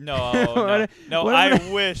 I What-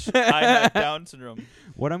 wish I had Down syndrome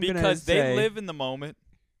what I'm going to because say, they live in the moment,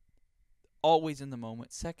 always in the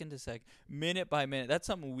moment, second to second, minute by minute. That's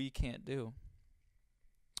something we can't do.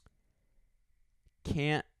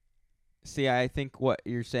 can't see. I think what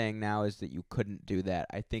you're saying now is that you couldn't do that.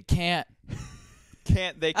 I think Can't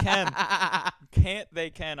they can? Can't they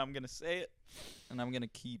can? I'm gonna say it, and I'm gonna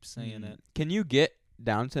keep saying it. Can you get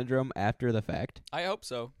Down syndrome after the fact? I hope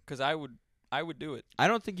so, because I would do it. I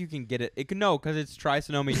don't think you can get it. It can no, because it's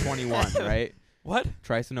trisomy 21, right? What?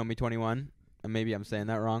 Trisomy 21. Maybe I'm saying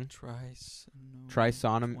that wrong. Trisomy,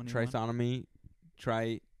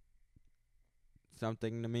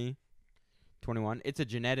 something to me. 21. It's a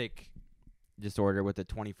genetic disorder with the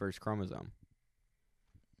 21st chromosome.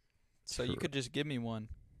 So you could just give me one.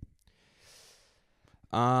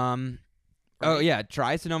 Oh yeah,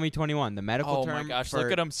 trisomy 21. The medical Oh term. my gosh! for,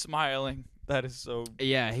 Look at him smiling. That is so.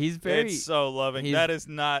 Yeah, he's very. It's so loving. That is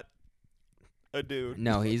not a dude.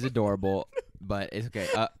 No, he's adorable, but it's okay.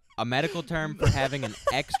 A medical term for having an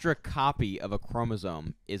extra copy of a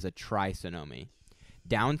chromosome is a trisomy.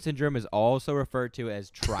 Down syndrome is also referred to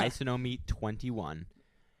as trisomy 21.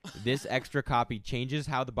 This extra copy changes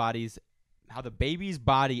how the baby's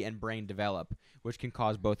body and brain develop, which can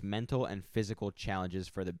cause both mental and physical challenges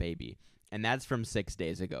for the baby. And that's from 6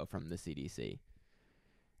 days ago from the CDC.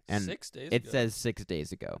 And 6 days it ago. says 6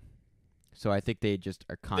 days ago. So I think they just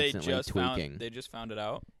are constantly tweaking. They just found it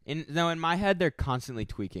out. In my head, they're constantly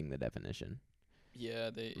tweaking the definition. Yeah,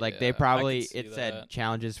 they They probably I could see it said that.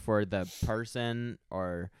 challenges for the person,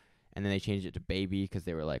 and then they changed it to baby because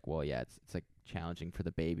they were like, well, yeah, it's like challenging for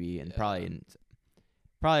the baby, and Yeah.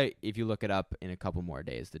 probably if you look it up in a couple more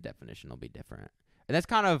days, the definition will be different. And that's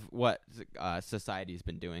kind of what society's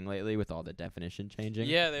been doing lately with all the definition changing.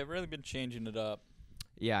 Yeah, they've really been changing it up.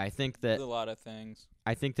 Yeah, I think There's that a lot of things.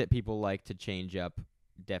 people like to change up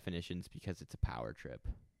definitions because it's a power trip.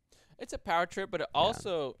 It's a power trip, but it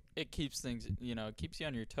also it keeps things, it keeps you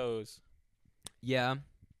on your toes. Yeah.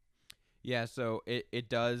 Yeah, so it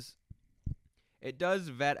does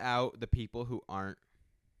vet out the people who aren't.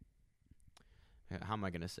 How am I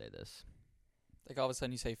going to say this? Like all of a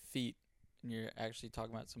sudden you say feet and you're actually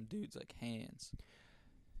talking about some dudes like hands.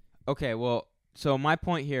 Okay, well, so my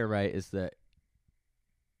point here, right, is that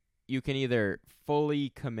you can either fully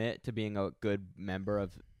commit to being a good member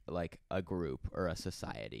of like a group or a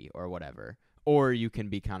society or whatever, or you can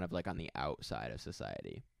be kind of like on the outside of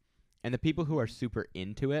society. And the people who are super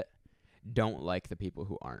into it don't like the people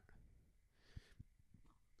who aren't.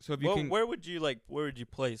 So if you can, where would you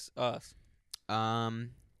place us?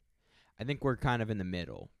 I think we're kind of in the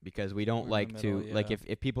middle because we don't We're in like the to middle, like yeah.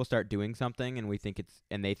 if people start doing something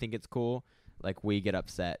and they think it's cool, like we get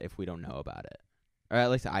upset if we don't know about it. Or at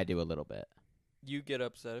least I do a little bit. You get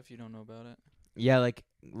upset if you don't know about it. Yeah, like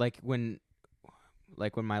when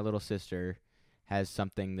my little sister has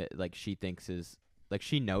something that like she thinks is like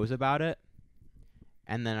she knows about it,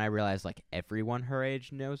 and then I realize like everyone her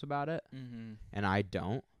age knows about it, Mm-hmm. and I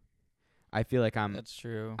don't. I feel like I'm That's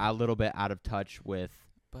true. a little bit out of touch with.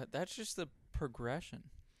 But that's just the progression.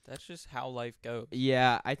 That's just how life goes.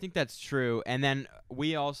 Yeah, I think that's true. And then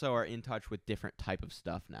we also are in touch with different type of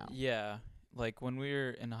stuff now. Yeah. Like when we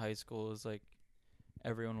were in high school, it was like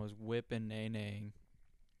everyone was whipping nay-naying.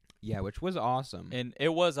 Yeah, which was awesome. And it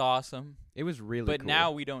was awesome. It was really But cool.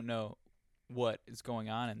 now we don't know what is going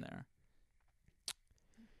on in there.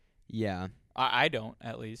 Yeah. I don't,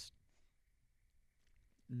 at least.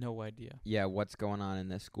 No idea. Yeah, what's going on in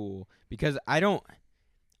this school. Because I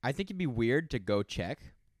think it'd be weird to go check.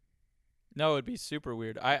 No, it'd be super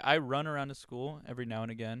weird. I run around to school every now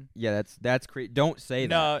and again. Yeah, that's don't say that.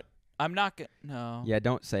 No, I'm not going to. No. Yeah,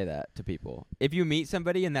 don't say that to people. If you meet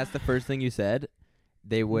somebody and that's the first thing you said,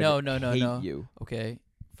 they would hate you. Okay,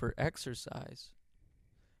 for exercise,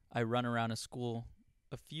 I run around a school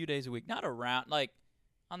a few days a week. Not around, like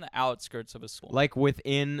on the outskirts of a school. Like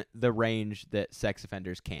within the range that sex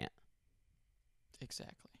offenders can't.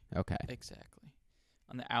 Exactly. Okay. Exactly.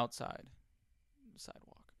 On the outside sidewalk.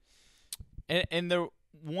 And the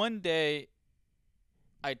one day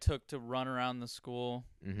I took to run around the school,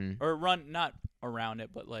 or run, not around it,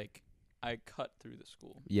 but like I cut through the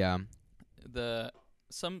school. Yeah.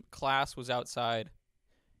 Some class was outside,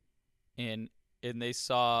 and they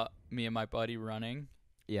saw me and my buddy running.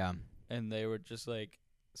 Yeah. And they were just like,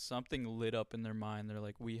 something lit up in their mind. They're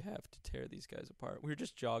like, we have to tear these guys apart. We were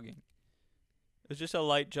just jogging. It was just a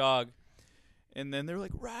light jog. And then they're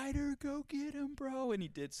like, Ryder, go get him, bro. And he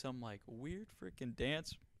did some like weird freaking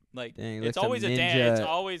dance. Like, Dang, it's like always a some dance. ninja- It's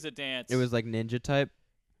always a dance. It was like ninja type,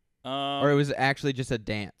 or it was actually just a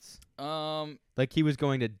dance. Like he was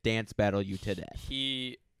going to dance battle you to death.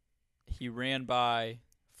 He ran by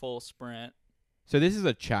full sprint. So this is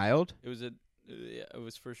a child? It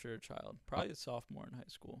was for sure a child. Probably a sophomore in high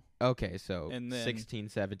school. Okay, so And then- 16,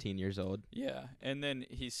 17 years old. Yeah. And then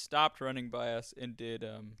he stopped running by us and did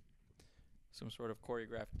some sort of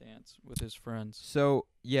choreographed dance with his friends. So,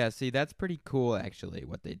 yeah, see, that's pretty cool, actually,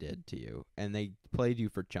 what they did to you. And they played you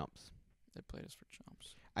for chumps. They played us for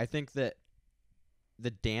chumps. I think that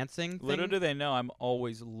the dancing thing... Little do they know I'm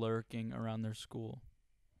always lurking around their school.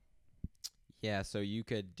 Yeah, so you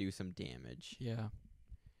could do some damage. Yeah.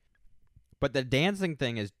 But the dancing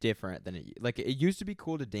thing is different than it... Like, it used to be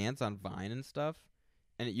cool to dance on Vine and stuff.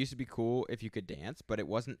 And it used to be cool if you could dance, but it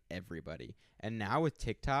wasn't everybody. And now with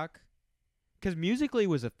TikTok... Because Musical.ly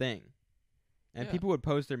was a thing. And Yeah. people would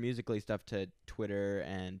post their Musical.ly stuff to Twitter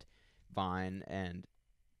and Vine and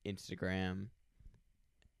Instagram.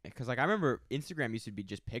 Because, like, I remember Instagram used to be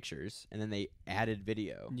just pictures, and then they added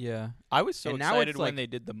video. Yeah. I was so And now excited it's when like- they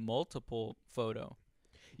did the multiple photo.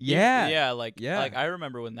 Yeah. Yeah, like Yeah. I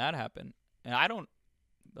remember when that happened. And that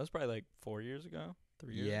was probably like 4 years ago,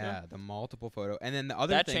 3 years ago. Yeah, the multiple photo. And then the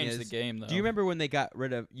other That thing changed is, the game, though. do you remember when they got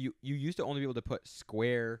rid of... You used to only be able to put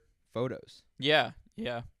square photos. Yeah,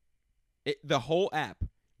 yeah. The whole app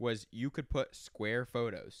was you could put square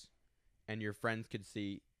photos, and your friends could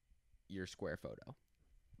see your square photo.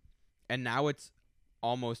 And now it's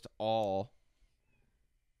almost all...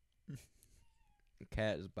 The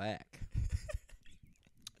cat is back.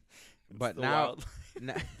 But the now... wild-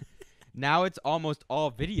 now it's almost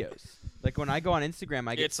all videos. Like when I go on Instagram,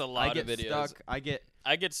 I get It's a lot of videos. stuck. I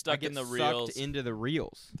get stuck in the sucked reels. into the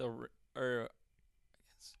reels. We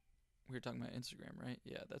were talking about Instagram, right?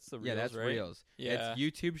 Yeah, that's the reels, Yeah, that's right? reels. Yeah. It's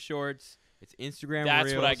YouTube Shorts. It's Instagram That's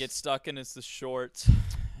Reels. what I get stuck in, is the shorts.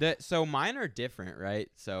 So mine are different, right?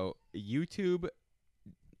 So YouTube,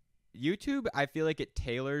 I feel like it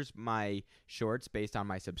tailors my shorts based on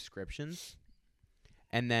my subscriptions.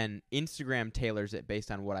 And then Instagram tailors it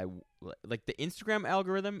based on what I like. The Instagram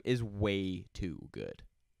algorithm is way too good.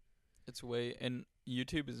 And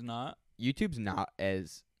YouTube is not. YouTube's not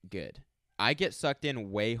as good. I get sucked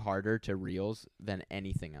in way harder to Reels than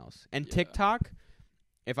anything else. And Yeah. TikTok,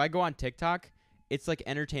 if I go on TikTok, it's like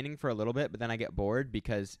entertaining for a little bit, but then I get bored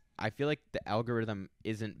because I feel like the algorithm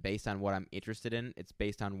isn't based on what I'm interested in. It's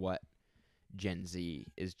based on what Gen Z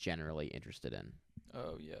is generally interested in.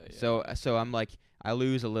 Oh, yeah. So I'm like, it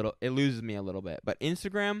loses me a little bit. But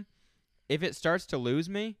Instagram, if it starts to lose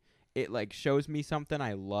me, it like shows me something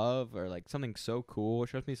I love or like something so cool. It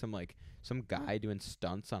shows me some guy doing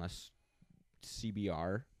stunts on a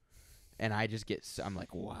CBR, and I just I'm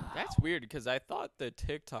like, wow. That's weird, because I thought the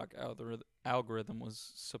TikTok algorithm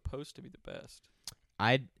was supposed to be the best.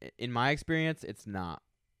 In my experience, it's not.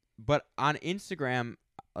 But on Instagram,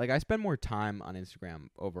 like I spend more time on Instagram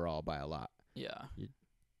overall by a lot. Yeah.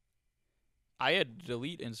 I had to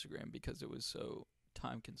delete Instagram because it was so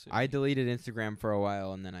time consuming. I deleted Instagram for a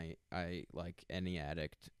while, and then I like any good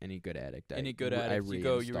addict. Any good I addict, you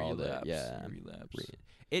reinstalled relapse. it. Yeah. You relapse.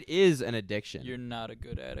 It is an addiction. You're not a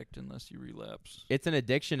good addict unless you relapse. It's an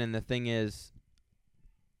addiction, and the thing is,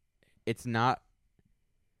 it's not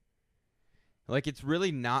like it's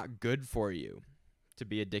really not good for you to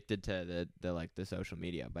be addicted to the social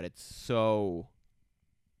media, but it's so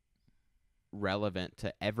relevant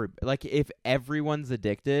to like if everyone's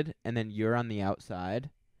addicted and then you're on the outside,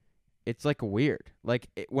 it's like weird. Like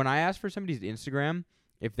when I ask for somebody's Instagram,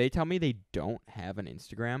 if they tell me they don't have an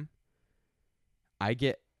Instagram, I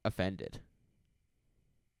get offended.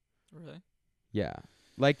 Really? Yeah.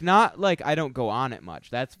 Like not like I don't go on it much.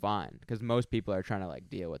 That's fine because most people are trying to like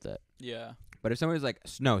deal with it. Yeah. But if somebody's like,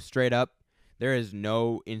 no, straight up, there is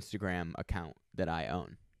no Instagram account that I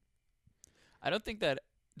own. I don't think that.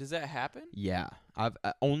 Does that happen? Yeah. I've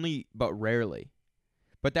only, but rarely.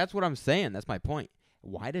 But that's what I'm saying. That's my point.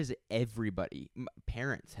 Why does everybody,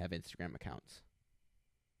 parents, have Instagram accounts?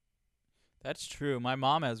 That's true. My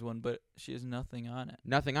mom has one, but she has nothing on it.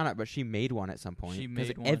 Nothing on it, but she made one at some point. She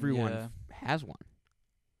made one, everyone yeah. has one.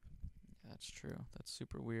 That's true. That's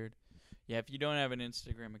super weird. Yeah, if you don't have an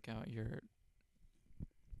Instagram account, you're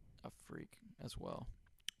a freak as well.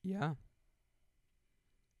 Yeah.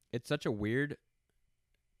 It's such a weird,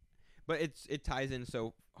 but it ties in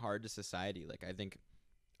so hard to society. Like I think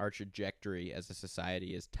our trajectory as a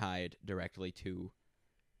society is tied directly to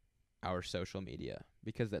our social media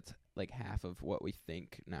because that's like half of what we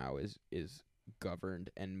think now is governed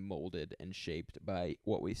and molded and shaped by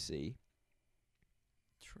what we see.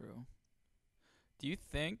 True. Do you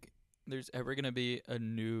think there's ever going to be a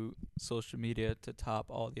new social media to top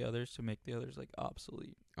all the others to make the others like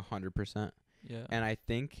obsolete? 100%. Yeah. And I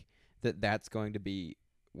think that that's going to be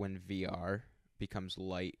when VR becomes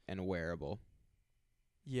light and wearable.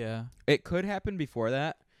 Yeah. It could happen before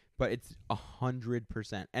that, but it's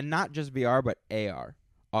 100%. And not just VR, but AR,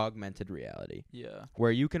 augmented reality. Yeah.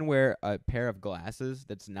 Where you can wear a pair of glasses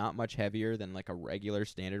that's not much heavier than like a regular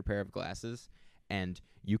standard pair of glasses, and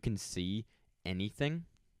you can see anything.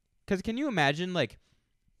 Because can you imagine, like,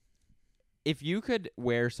 if you could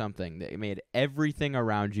wear something that made everything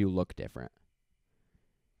around you look different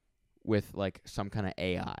with, like, some kind of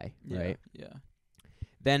AI, right? Yeah.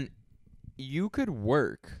 Then you could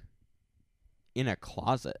work in a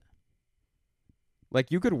closet.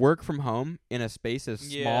 Like, you could work from home in a space as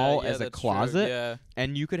small as a closet,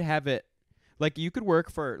 and you could have it, like, you could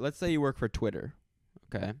work for, let's say you work for Twitter,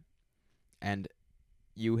 okay? And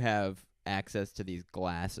you have access to these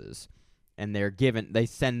glasses, and they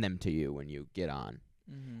send them to you when you get on.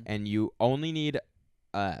 Mm-hmm. And you only need,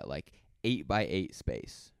 like, 8x8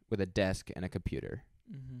 space with a desk and a computer.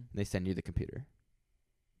 Mm-hmm. They send you the computer.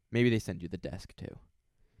 Maybe they send you the desk, too.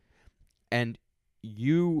 And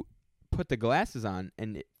you put the glasses on,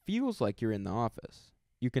 and it feels like you're in the office.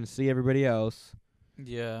 You can see everybody else.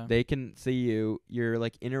 Yeah. They can see you. You're,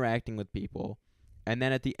 like, interacting with people. And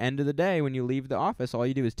then at the end of the day, when you leave the office, all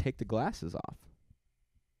you do is take the glasses off.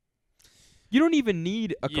 You don't even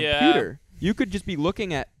need a computer. You could just be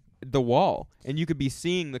looking at the wall, and you could be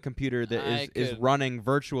seeing the computer that is running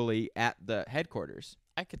virtually at the headquarters.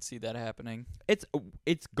 I could see that happening.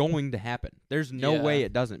 It's going to happen. There's no way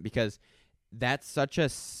it doesn't, because that's such a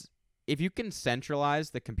if you can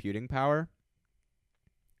centralize the computing power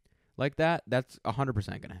like that, that's 100%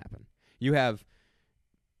 going to happen. You have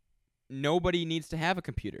nobody needs to have a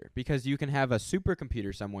computer because you can have a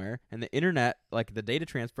supercomputer somewhere, and the internet, like the data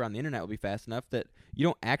transfer on the internet, will be fast enough that you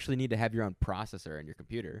don't actually need to have your own processor in your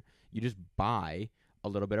computer. You just buy a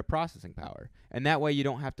little bit of processing power, and that way you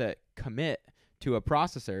don't have to commit to a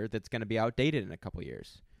processor that's going to be outdated in a couple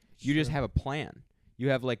years. You just have a plan. You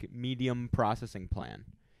have like medium processing plan,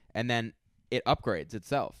 and then it upgrades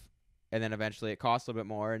itself, and then eventually it costs a little bit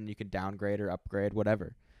more, and you can downgrade or upgrade,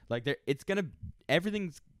 whatever. Like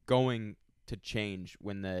everything's going to change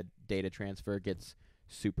when the data transfer gets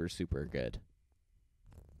super, super good.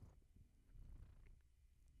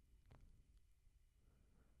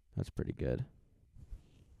 That's pretty good.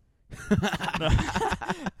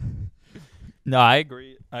 No, I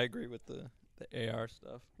agree. I agree with the AR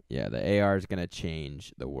stuff. Yeah, the AR is going to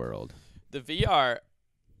change the world. The VR,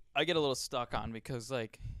 I get a little stuck on because,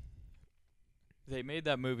 like, they made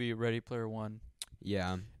that movie Ready Player One.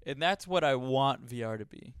 Yeah. And that's what I want VR to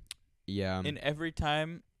be. Yeah. And every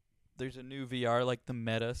time there's a new VR, like the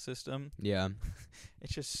Methed system, yeah,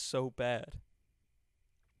 it's just so bad.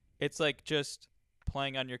 It's like just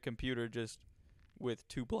playing on your computer just with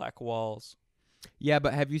two black walls. Yeah,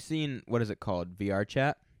 but have you seen, what is it called, VR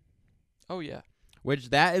chat? Oh, yeah. Which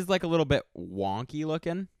that is like a little bit wonky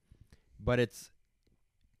looking, but it's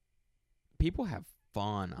people have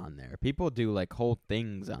fun on there. People do like whole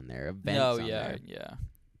things on there, events on there. Yeah.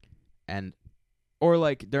 And or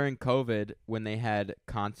like during COVID when they had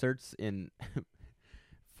concerts in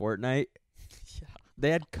Fortnite. Yeah. They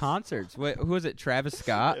had concerts. Who was it? Travis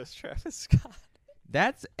Scott? It was Travis Scott.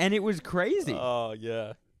 And it was crazy. Oh,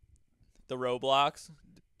 yeah. The Roblox.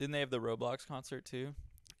 Didn't they have the Roblox concert too?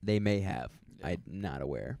 They may have. Yeah. I'm not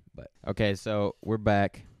aware. But okay, so we're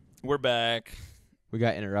back. We're back. We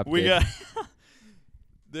got interrupted.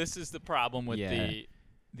 This is the problem with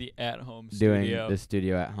the at-home doing studio. the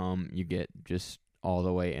studio at home. You get just all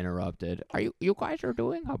the way interrupted. You guys are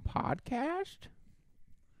doing a podcast?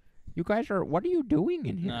 You guys are. What are you doing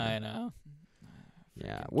in here? I know.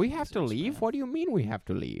 Yeah, we have to leave. Man. What do you mean we have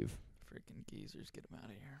to leave? Freaking geezers, get them out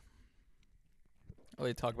of here. Oh,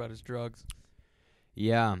 they talk about his drugs.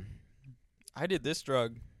 Yeah, I did this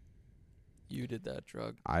drug. You did that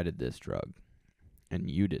drug. I did this drug, and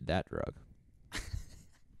you did that drug.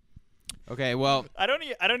 Okay, well, I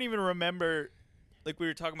don't even remember. Like we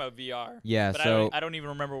were talking about VR. Yeah, but so I don't even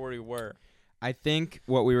remember where we were. I think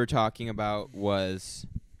what we were talking about was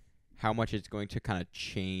how much it's going to kind of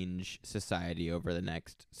change society over the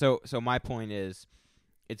next. So my point is,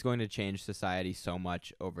 it's going to change society so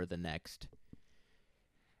much over the next.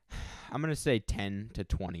 I'm going to say 10 to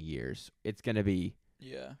 20 years. It's going to be.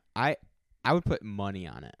 Yeah. I would put money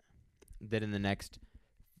on it that in the next.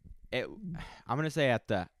 I'm going to say at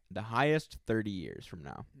the highest 30 years from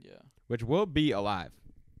now. Yeah. Which will be alive.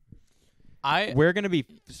 We're We're going to be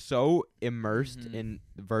so immersed in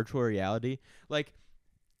virtual reality. Like,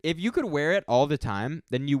 if you could wear it all the time,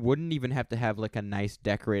 then you wouldn't even have to have, like, a nice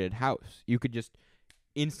decorated house. You could just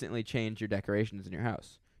instantly change your decorations in your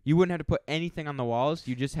house. You wouldn't have to put anything on the walls.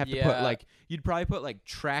 You just have to put, like, you'd probably put, like,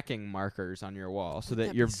 tracking markers on your wall so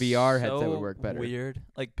that your VR headset would work better. Weird.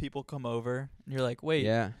 Like, people come over, and you're like, wait,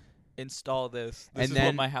 install this. This And is then,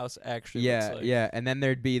 what my house actually looks like. Yeah, and then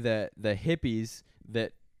there'd be the hippies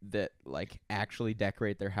that like actually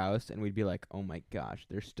decorate their house, and we'd be like, oh my gosh,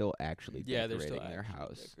 they're still actually decorating their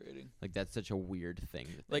house. Like, that's such a weird thing.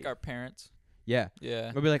 Like our parents. Yeah.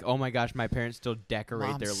 Yeah. We'll be like, oh my gosh, my parents still decorate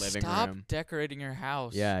Mom, their living stop room. decorating your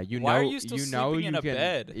house. Yeah, Why are you still sleeping in a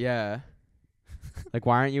bed? Yeah. Like,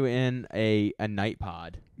 why aren't you in a night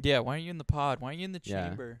pod? Yeah, why aren't you in the pod? Why aren't you in the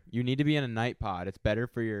chamber? You need to be in a night pod. It's better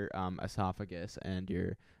for your esophagus and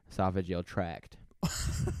your esophageal tract.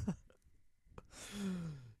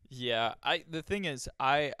 Yeah, the thing is,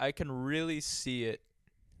 I can really see it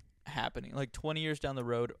happening. Like 20 years down the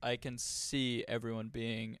road, I can see everyone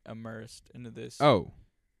being immersed into this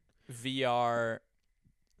VR,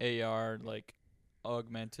 AR, like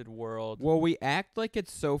augmented world. Well, we act like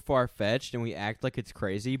it's so far-fetched and we act like it's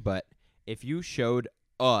crazy, but if you showed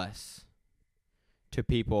us to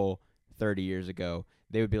people 30 years ago,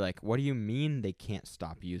 they would be like, what do you mean they can't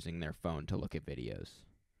stop using their phone to look at videos?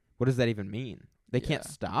 What does that even mean? They can't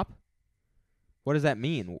stop? What does that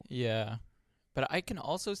mean? Yeah. But I can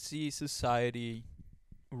also see society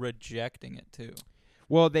rejecting it too.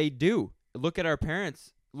 Well, they do. Look at our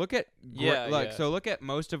parents. Look at So look at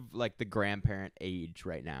most of like the grandparent age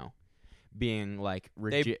right now, being like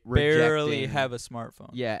they barely have a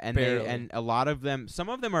smartphone. Yeah, and and a lot of them, some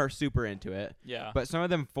of them are super into it. Yeah, but some of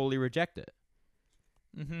them fully reject it.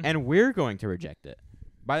 Mm-hmm. And we're going to reject it.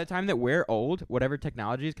 By the time that we're old, whatever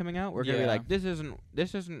technology is coming out, we're gonna be like, this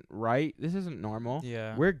isn't right. This isn't normal.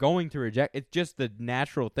 Yeah, we're going to reject. It's just the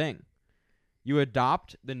natural thing. You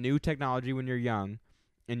adopt the new technology when you're young,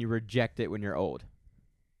 and you reject it when you're old.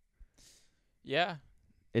 Yeah.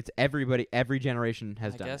 It's everybody, every generation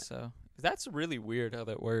has done it. I guess so. That's really weird how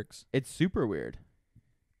that works. It's super weird.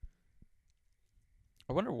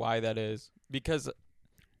 I wonder why that is. Because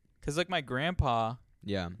like my grandpa,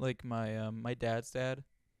 like my dad's dad,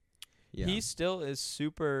 he still is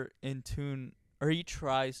super in tune, or he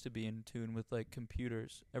tries to be in tune with like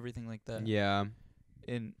computers, everything like that. Yeah.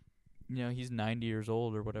 And he's 90 years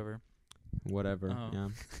old or whatever. Whatever. Yeah.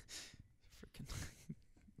 Freaking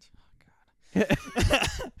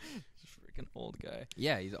freaking old guy.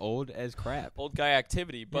 Yeah, he's old as crap. Old guy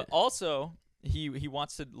activity, but also he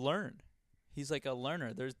wants to learn. He's like a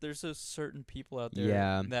learner. There's a certain people out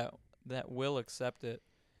there that will accept it.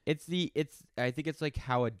 I think it's like,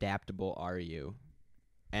 how adaptable are you?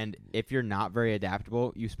 And if you're not very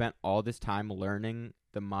adaptable, you spent all this time learning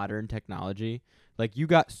the modern technology. Like, you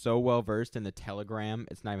got so well versed in the Telegram,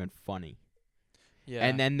 it's not even funny. Yeah.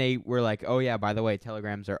 And then they were like, oh yeah, by the way,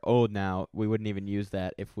 Telegrams are old now. We wouldn't even use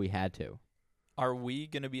that if we had to. Are we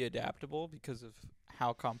going to be adaptable because of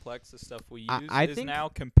how complex the stuff we use I is think now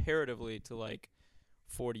comparatively to like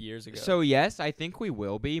 40 years ago. So yes, I think we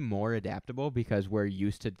will be more adaptable because we're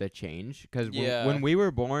used to the change. Because Yeah. when we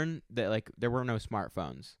were born, there were no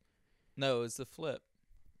smartphones. No, it was the flip.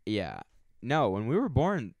 Yeah. No, when we were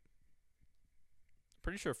born,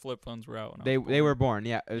 Pretty sure flip phones were out when they I was born. they were born.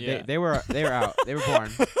 Yeah, Yeah. They were out. They were born.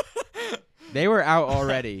 They were out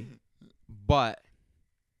already, but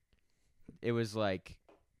it was like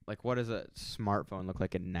what does a smartphone look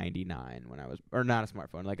like in '99 when I was, or not a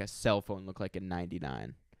smartphone, like a cell phone looked like in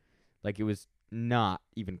 '99. Like it was not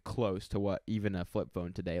even close to what even a flip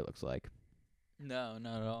phone today looks like. No,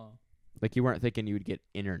 not at all. Like you weren't thinking you would get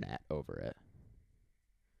internet over it.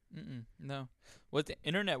 No. What the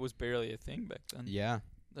internet was barely a thing back then. Yeah.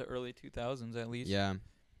 The early 2000s at least. Yeah.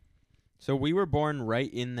 So we were born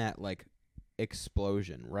right in that like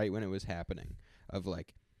explosion, right when it was happening of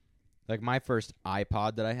like my first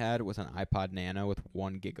iPod that I had was an iPod Nano with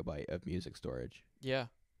 1 gigabyte of music storage. Yeah.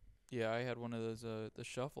 Yeah, I had one of those the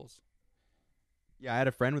shuffles. Yeah, I had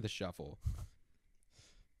a friend with a shuffle.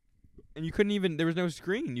 And you couldn't even, there was no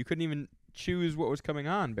screen. You couldn't even choose what was coming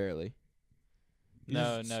on barely. You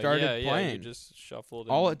just started playing. Yeah, you just shuffled.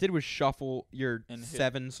 All it did was shuffle your and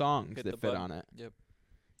 7 songs hit that the fit button. on it. Yep.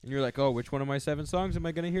 And you're like, oh, which one of my 7 songs am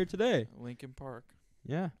I going to hear today? Linkin Park.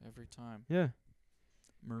 Yeah. Every time. Yeah.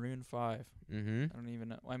 Maroon 5. Mm-hmm. I don't even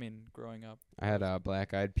know. I mean, growing up. I had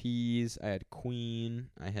Black Eyed Peas. I had Queen.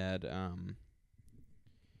 I had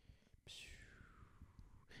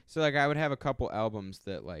So like I would have a couple albums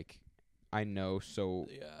that like I know so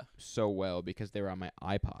well because they were on my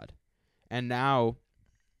iPod. And now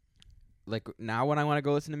when I want to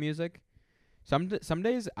go listen to music, some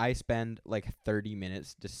days I spend like 30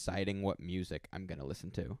 minutes deciding what music I'm going to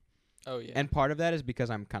listen to. Oh yeah. And part of that is because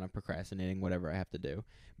I'm kind of procrastinating whatever I have to do.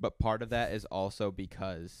 But part of that is also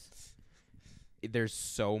because there's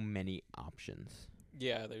so many options.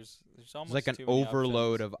 Yeah, there's almost It's like too an many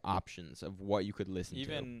overload options. of options of what you could listen to.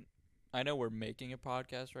 Even I know we're making a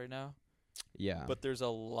podcast right now. Yeah. But there's a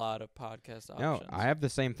lot of podcast options. No, I have the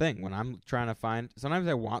same thing. When I'm trying to find, sometimes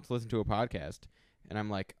I want to listen to a podcast, and I'm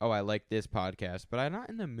like, oh, I like this podcast, but I'm not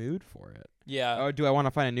in the mood for it. Yeah. Oh, do I want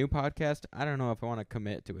to find a new podcast? I don't know if I want to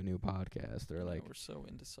commit to a new podcast or like. We're so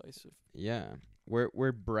indecisive. Yeah,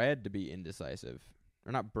 we're bred to be indecisive,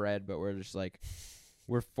 or not bred, but we're just like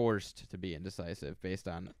we're forced to be indecisive based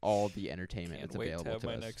on all the entertainment that's available to us. Can't wait to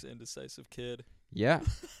have my next indecisive kid. Yeah,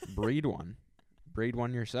 breed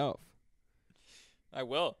one yourself. I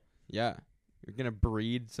will. Yeah, you're gonna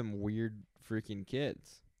breed some weird freaking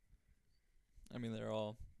kids. I mean, they're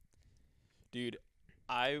all. Dude,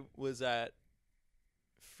 I was at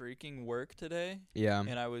freaking work today. Yeah.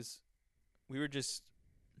 And we were just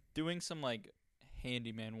doing some like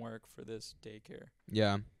handyman work for this daycare.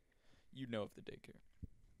 Yeah. You know of the daycare.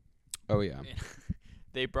 Oh yeah.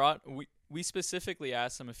 They brought we specifically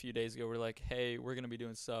asked them a few days ago. We're like, hey, we're gonna be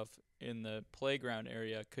doing stuff in the playground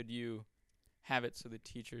area. Could you have it so the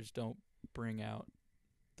teachers don't bring out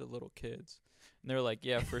the little kids? And they're like,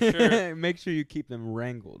 yeah, for sure. Make sure you keep them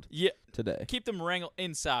wrangled. Yeah. Today. Keep them wrangled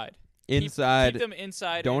inside. Inside. Keep them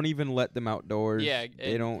inside. Don't even let them outdoors. Yeah.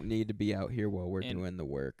 They don't need to be out here while we're doing the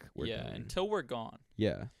work. Until we're gone.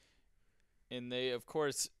 Yeah. And they, of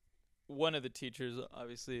course, one of the teachers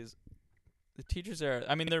obviously is. The teachers are,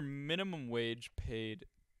 I mean, they're minimum wage paid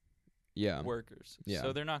workers. Yeah.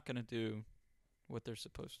 So they're not going to do what they're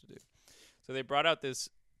supposed to do. So they brought out this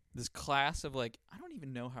class of like, I don't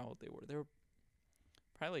even know how old they were. They were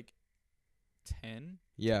probably like 10.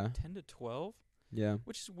 Yeah. 10 to 12. Yeah.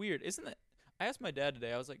 Which is weird. Isn't that? I asked my dad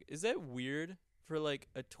today. I was like, is that weird for like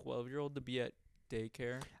a 12-year-old to be at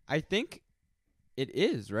daycare? I think it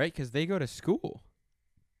is, right? Because they go to school.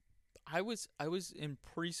 I was in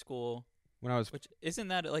preschool. When I was, which isn't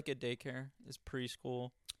that like a daycare? Is preschool?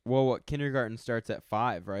 Well, what kindergarten starts at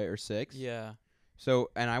 5, right, or 6? Yeah.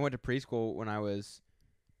 So, and I went to preschool when I was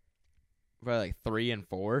probably like 3 and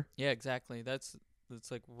 4. Yeah, exactly. That's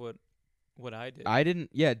like what I did. I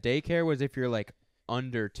didn't. Yeah, daycare was if you're like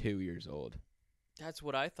under 2 years old. That's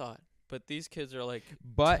what I thought. But these kids are like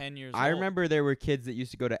 10 years I old. remember there were kids that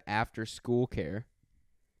used to go to after school care,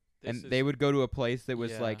 and they would go to a place that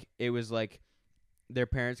was like, it was like their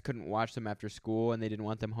parents couldn't watch them after school, and they didn't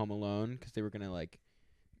want them home alone because they were gonna like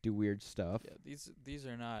do weird stuff. Yeah, these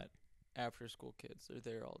are not after school kids. They're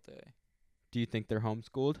there all day. Do you think they're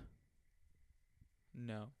homeschooled?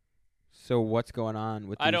 No. So what's going on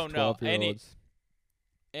with these I don't know. 12-year-olds?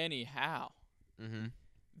 Anyhow,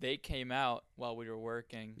 they came out while we were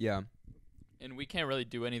working. Yeah. And we can't really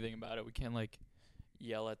do anything about it. We can't like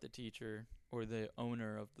yell at the teacher, or the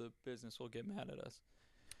owner of the business will get mad at us.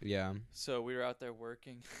 Yeah. So we were out there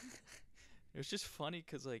working. It was just funny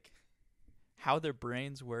because like how their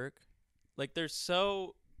brains work. Like, they're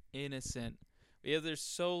so innocent. Yeah, they're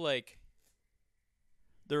so, like,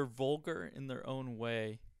 they're vulgar in their own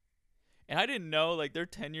way. And I didn't know, like, they're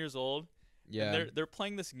 10 years old. Yeah. And they're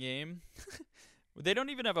playing this game. They don't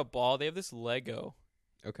even have a ball. They have this Lego.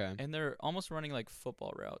 Okay. And they're almost running, like,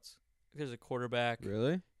 football routes. There's a quarterback.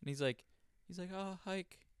 Really? And he's like, oh,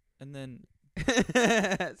 hike. And then he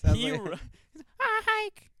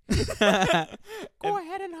hike. Go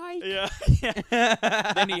ahead and hike. Yeah.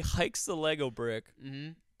 Then he hikes the Lego brick.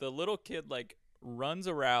 Mm-hmm. The little kid, like, runs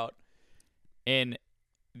a route, and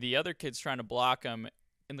the other kid's trying to block him,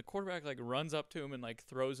 and the quarterback, like, runs up to him and, like,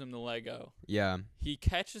 throws him the Lego. Yeah. He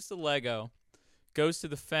catches the Lego, goes to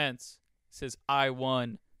the fence, says, I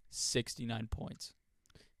won 69 points.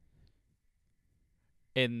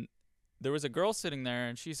 And there was a girl sitting there,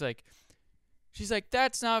 and she's like,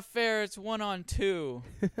 that's not fair. It's 1-on-2.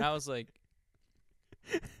 And I was like,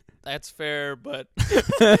 that's fair, but you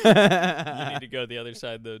need to go to the other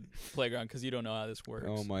side of the playground because you don't know how this works.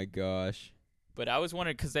 Oh, my gosh. But I was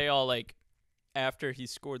wondering because they all, like, after he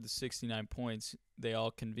scored the 69 points, they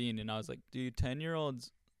all convened. And I was like, dude,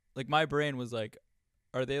 10-year-olds, like, my brain was like,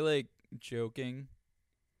 are they, like, joking?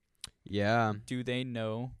 Yeah. Do they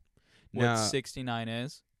know what 69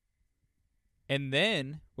 is? And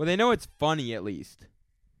then, well, they know it's funny at least.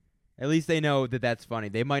 At least they know that that's funny.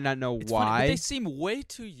 They might not know it's why. funny, but they seem way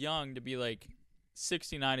too young to be like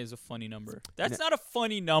 69 is a funny number. That's not a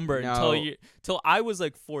funny number until I was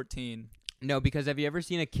like 14. No, because have you ever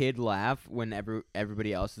seen a kid laugh when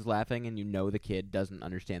everybody else is laughing and you know the kid doesn't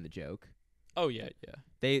understand the joke? Oh yeah.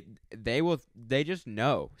 They just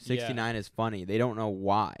know 69 is funny. They don't know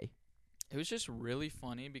why. It was just really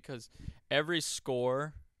funny because every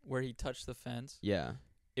score where he touched the fence,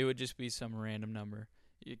 it would just be some random number.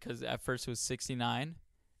 Because at first it was 69,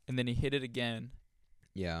 and then he hit it again.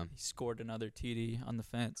 Yeah. He scored another TD on the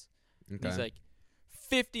fence. Okay. And he's like,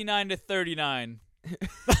 59-39.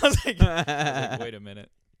 I was like, wait a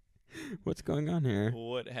minute. What's going on here?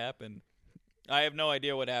 What happened? I have no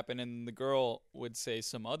idea what happened. And the girl would say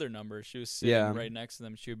some other number. She was sitting right next to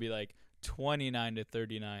them. She would be like,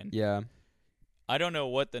 29-39. Yeah. I don't know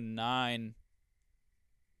what the 9.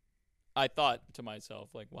 I thought to myself,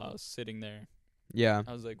 like, while I was sitting there. Yeah.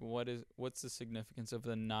 I was like, what's the significance of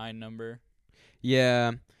the 9 number?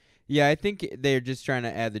 Yeah. Yeah, I think they're just trying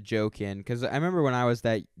to add the joke in. Because I remember when I was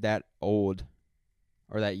that old,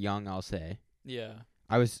 or that young, I'll say. Yeah.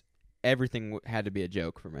 Everything had to be a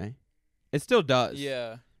joke for me. It still does.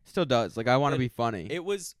 Yeah. Still does. Like, I want to be funny. It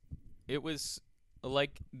was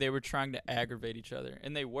like they were trying to aggravate each other.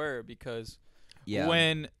 And they were because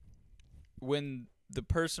when the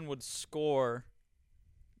person would score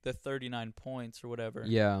the 39 points or whatever.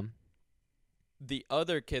 Yeah. The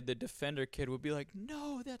other kid, the defender kid, would be like,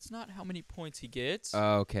 no, that's not how many points he gets.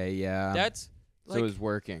 Okay, yeah. That's so it was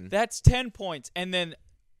working. That's 10 points. And then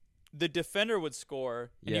the defender would score,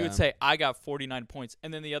 and he would say, I got 49 points.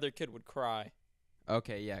 And then the other kid would cry.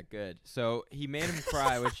 Okay, yeah, good. So he made him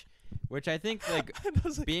cry, which I think, like,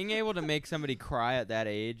 being able to make somebody cry at that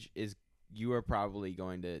age is you are probably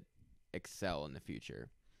going to excel in the future.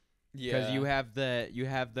 Yeah. Because you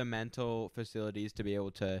have the mental facilities to be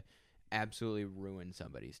able to absolutely ruin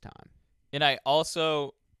somebody's time. And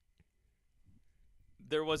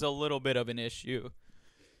there was a little bit of an issue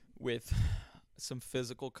with some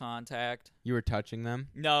physical contact. You were touching them?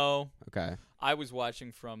 No. Okay. I was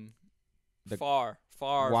watching from far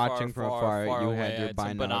watching from far you away. had your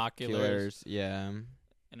binoculars. Yeah.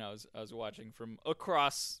 And I was watching from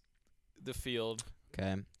across the field.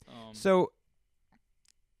 Okay. So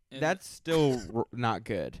that's still not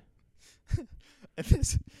good.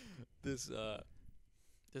 And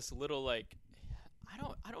this little, like,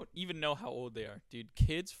 I don't even know how old they are, dude.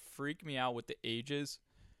 Kids freak me out with the ages.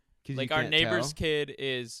 Like, our neighbor's kid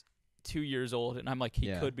is 2 years old, and I'm like,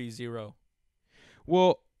 he could be 0.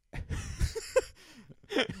 Well,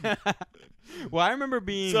 I remember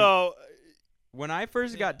being when I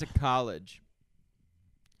first got to college.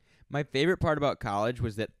 My favorite part about college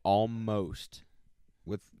was that almost,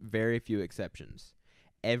 with very few exceptions,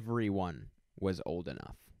 everyone was old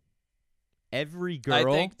enough. Every girl, I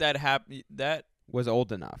think that was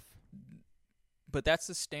old enough. But that's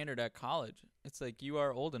the standard at college. It's like, you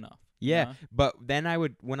are old enough. Yeah, you know? but then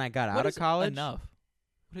when I got out of college, enough.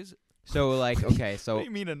 What is it? So, like, okay, so what do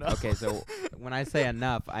you mean enough? Okay, so when I say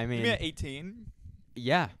enough, I mean, you mean 18?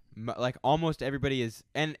 Yeah, like almost everybody is,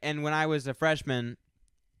 and when I was a freshman,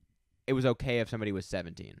 it was okay if somebody was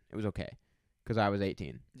 17. It was okay because I was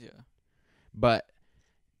 18. Yeah, but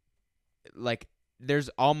like, there's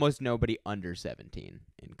almost nobody under 17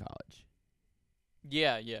 in college.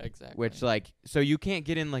 Yeah, exactly. Which, like, so you can't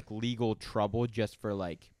get in, like, legal trouble just for,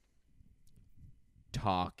 like,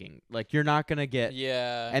 talking. Like, you're not going to get...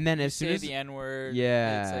 Yeah. And then you as soon say as... the N-word,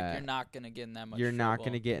 Yeah. it's like you're not going to get in that much You're trouble. not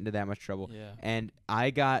going to get into that much trouble. Yeah. And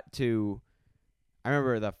I got to... I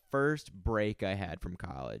remember the first break I had from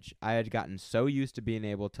college, I had gotten so used to being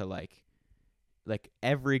able to, like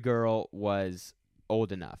every girl was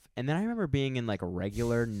old enough. And then I remember being in, like, a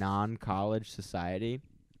regular non-college society,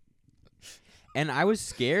 and I was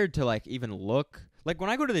scared to, like, even look. Like,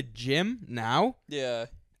 when I go to the gym now, Yeah.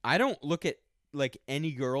 I don't look at, like,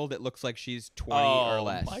 any girl that looks like she's 20 or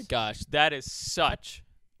less. Oh, my gosh. That is such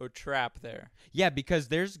a trap there. Yeah, because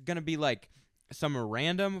there's going to be, like, some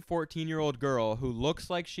random 14-year-old girl who looks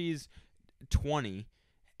like she's 20,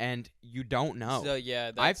 and you don't know. So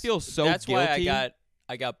yeah, I feel so that's guilty. why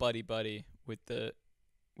I got buddy with the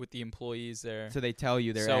employees there. So they tell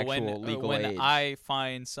you their actual legal age. When I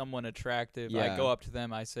find someone attractive, Yeah. I go up to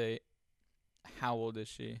them. I say, "How old is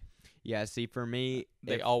she?" Yeah, see, for me,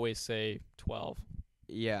 They always say 12.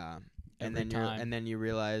 Yeah, and Every then time. and then you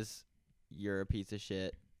realize you're a piece of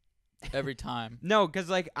shit. Every time. No, because,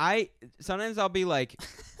 like, sometimes I'll be like,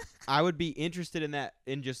 I would be interested in that,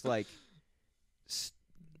 in just, like,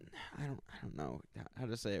 I don't know how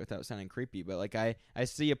to say it without sounding creepy, but, like, I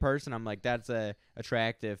see a person, I'm like, that's a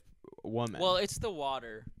attractive woman. Well, it's the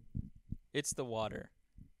water. It's the water.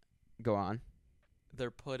 Go on. They're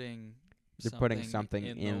putting something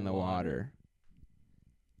in the water.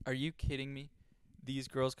 Are you kidding me? These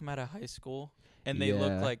girls come out of high school and they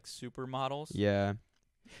look like supermodels. Yeah.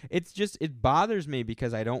 It's just, it bothers me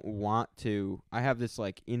because I don't want to, I have this,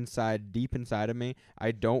 like, deep inside of me,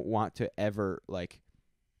 I don't want to ever, like,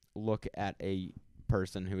 look at a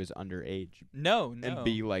person who is underage. No. And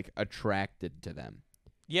be, like, attracted to them.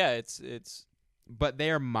 Yeah, it's But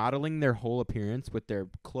they are modeling their whole appearance with their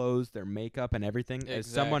clothes, their makeup, and everything as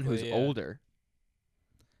someone who's older.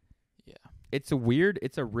 Yeah. It's a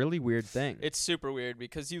really weird thing. It's super weird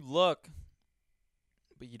because you look,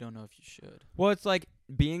 but you don't know if you should. Well, it's like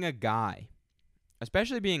being a guy,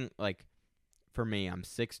 especially being, like, for me, I'm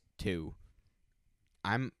 6'2".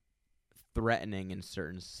 I'm threatening in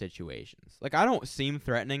certain situations. Like, I don't seem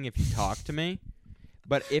threatening if you talk to me,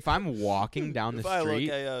 but if I'm walking down the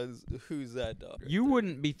street, who's that dog? you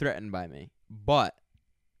wouldn't be threatened by me. But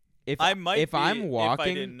I'm walking, if I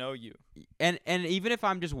didn't know you, and even if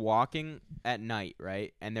I'm just walking at night,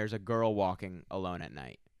 right, and there's a girl walking alone at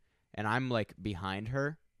night, and I'm, like, behind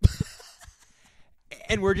her,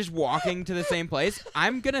 and we're just walking to the same place,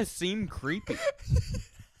 I'm gonna seem creepy.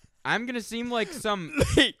 I'm gonna seem like some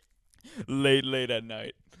late at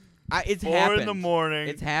night. It's or happened. In the morning.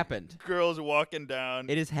 It's happened. Girls walking down.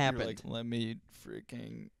 It has happened. You're like, let me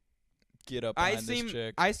freaking get up behind this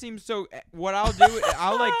chick. I seem so. What I'll do,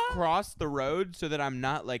 I'll, like, cross the road so that I'm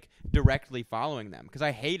not, like, directly following them because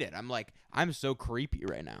I hate it. I'm like, I'm so creepy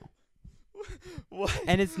right now. What?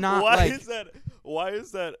 And it's not. Why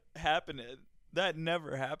is that happening? That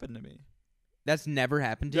never happened to me. That's never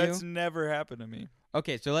happened to you? That's never happened to me.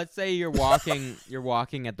 Okay, so let's say you're walking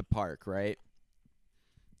at the park, right?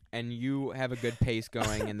 And you have a good pace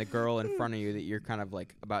going, and the girl in front of you that you're kind of,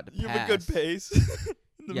 like, about to pass. You have a good pace.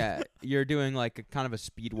 Yeah, you're doing, like, a kind of a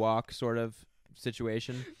speed walk sort of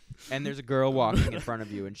situation, and there's a girl walking in front of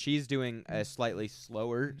you, and she's doing a slightly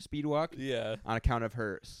slower speed walk. Yeah. On account of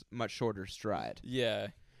her much shorter stride. Yeah.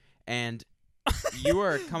 And you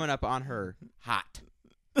are coming up on her hot.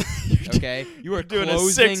 Okay, you are doing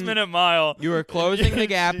closing, a 6-minute mile. You are closing the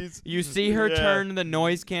gap. She's- You see her turn the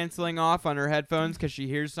noise canceling off on her headphones because she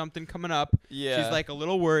hears something coming up. Yeah. She's, like, a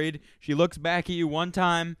little worried. She looks back at you one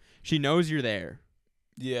time. She knows you're there.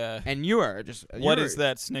 Yeah. And you are just. What is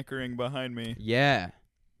that snickering behind me? Yeah.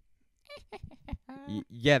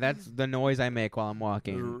 Yeah, that's the noise I make while I'm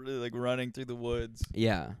walking. Like running through the woods.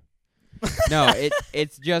 Yeah. No,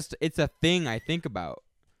 it's a thing I think about.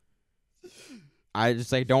 I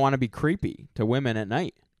just, like, don't want to be creepy to women at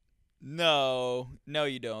night. No,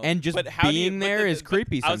 you don't. And just but how being there is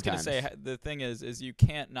creepy I was sometimes. gonna say the thing is you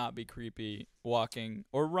can't not be creepy walking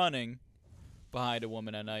or running behind a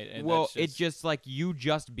woman at night. And well, that's it's just like you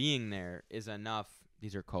just being there is enough.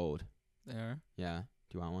 These are cold. there. Yeah.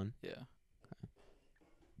 Do you want one? Yeah.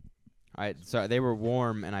 So they were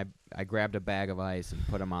warm, and I grabbed a bag of ice and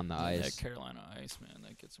put them on the ice. That Carolina ice, man,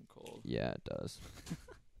 that gets them cold. Yeah, it does.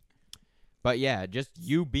 But yeah, just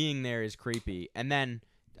you being there is creepy. And then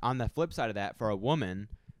on the flip side of that, for a woman,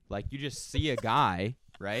 like, you just see a guy,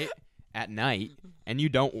 right, at night, and you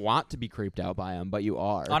don't want to be creeped out by him, but you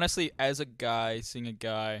are. Honestly, as a guy, seeing a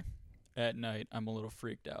guy at night, I'm a little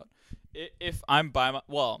freaked out. If I'm by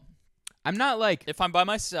I'm not like if I'm by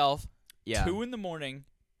myself Yeah. 2 in the morning,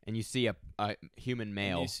 and you see a human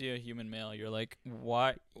male. and you see a human male. You're like,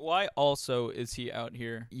 why? Why also is he out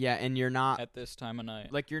here Yeah, and you're not at this time of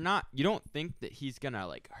night? like you don't think that he's gonna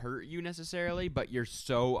like hurt you necessarily, but you're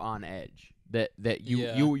so on edge that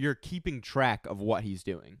you're keeping track of what he's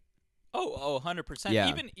doing. Oh, 100%.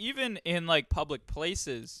 Yeah. Even in like public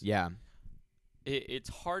places, Yeah. it's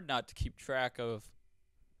hard not to keep track of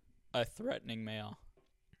a threatening male.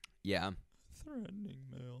 Yeah. Threatening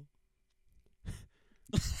male.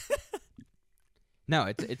 No,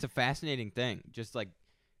 it's a fascinating thing. Just like,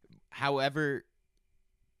 however,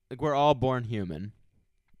 like we're all born human,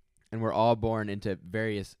 and we're all born into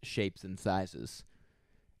various shapes and sizes.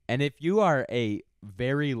 And if you are a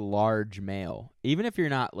very large male, even if you're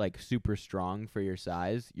not like super strong for your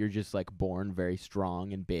size, you're just like born very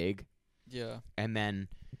strong and big. Yeah. And then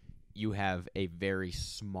you have a very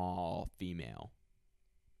small female.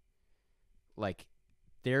 Like,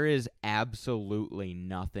 there is absolutely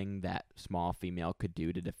nothing that small female could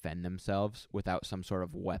do to defend themselves without some sort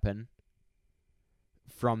of weapon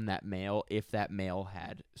from that male if that male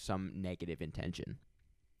had some negative intention.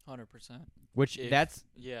 100%. Which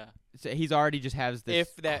so he's already just has this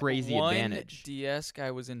if that crazy one advantage. DS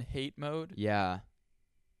guy was in hate mode, Yeah.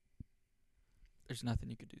 there's nothing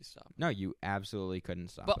you could do to stop him. No, you absolutely couldn't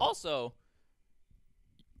stop But it. also,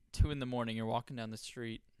 2 in the morning, you're walking down the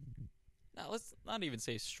street. Now, let's not even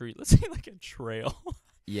say street. Let's say like a trail.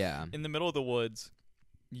 Yeah. In the middle of the woods,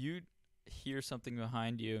 you hear something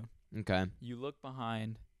behind you. Okay. You look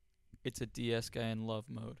behind. It's a DS guy in love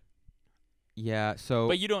mode. Yeah, so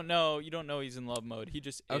But you don't know he's in love mode. He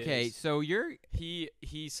just okay, is. so you're He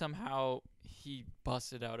somehow he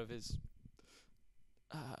busted out of his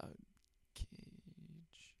cage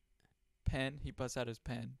pen. He busts out his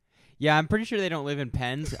pen. Yeah, I'm pretty sure they don't live in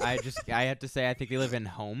pens. I have to say I think they live in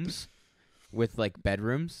homes with like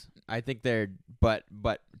bedrooms. I think they're but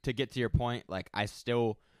to get to your point, like I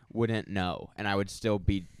still wouldn't know and I would still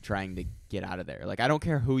be trying to get out of there. Like I don't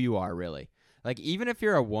care who you are really. Like even if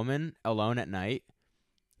you're a woman alone at night,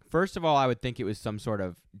 first of all, I would think it was some sort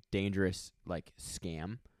of dangerous like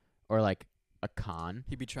scam or like a con.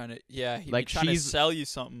 He'd be trying to he'd Like, be trying to she's- sell you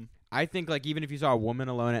something. I think like even if you saw a woman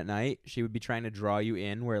alone at night, she would be trying to draw you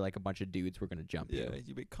in where like a bunch of dudes were going to jump you.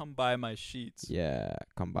 He'd be come buy my sheets. Yeah,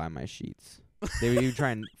 come buy my sheets. They would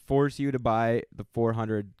try and force you to buy the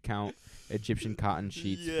 400 count Egyptian cotton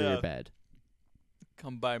sheets for Yeah. your bed.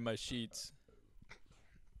 Come buy my sheets.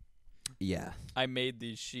 Yeah. I made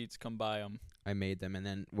these sheets. Come buy them. I made them, and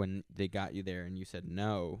then when they got you there and you said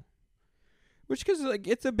no, which because like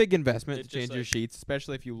it's a big investment It's to change just, your like, sheets,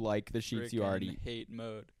 especially if you like the sheets you already. hate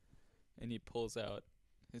mode, and he pulls out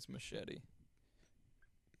his machete.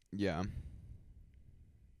 Yeah.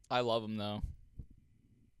 I love him though.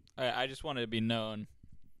 I just want it to be known.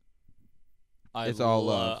 It's all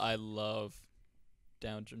love. I love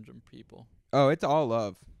Down syndrome people. Oh, it's all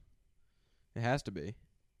love. It has to be.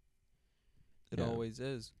 It Yeah. always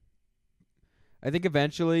is. I think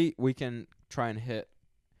eventually we can try and hit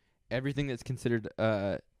everything that's considered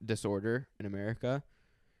disorder in America.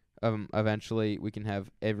 Eventually we can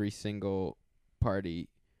have every single party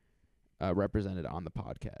represented on the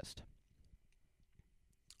podcast.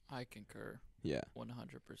 I concur. Yeah.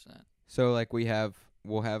 100%. So like we'll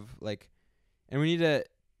have like, and we need to,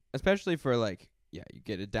 especially for like, you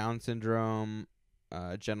get a Down syndrome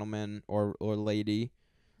gentleman or lady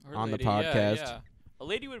Or on lady, the podcast. Yeah. A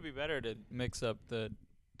lady would be better to mix up the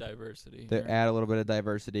diversity. To here. add a little bit of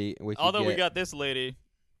diversity. We could Although we get- got this lady.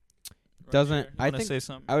 right Doesn't- here. You I wanna think- say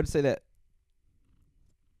something? I would say that.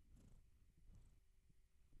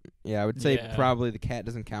 Yeah, I would say Yeah. probably the cat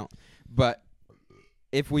doesn't count, but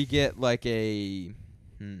if we get like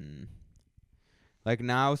like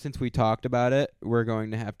now since we talked about it, we're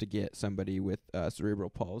going to have to get somebody with cerebral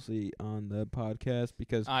palsy on the podcast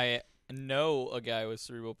because. I know a guy with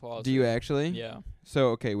cerebral palsy. Do you actually? Yeah. So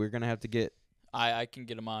okay, we're gonna have to get I can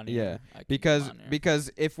get him on Yeah, here. I can get him on here.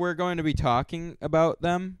 because if we're going to be talking about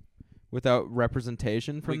them without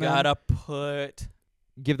representation from we them, gotta put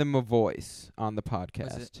give them a voice on the was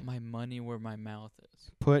podcast. it my money where my mouth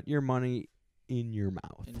is. Put your money in your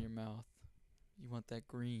mouth. In your mouth. You want that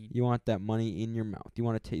green. You want that money in your mouth. You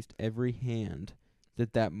want to taste every hand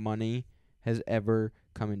that money has ever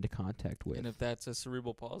come into contact with. And if that's a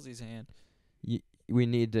cerebral palsy's hand. We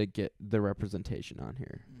need to get the representation on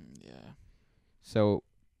here. Yeah. So,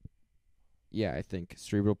 yeah, I think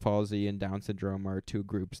cerebral palsy and Down syndrome are two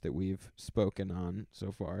groups that we've spoken on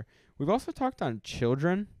so far. We've also talked on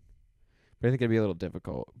children, but I think it'd be a little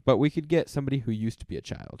difficult. But we could get somebody who used to be a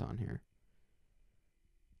child on here.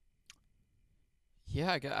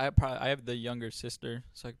 Yeah, I have the younger sister,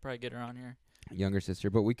 so I could probably get her on here. Younger sister,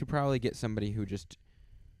 but we could probably get somebody who just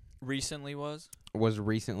Recently was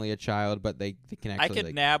recently a child, but they can actually. I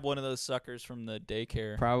could nab one of those suckers from the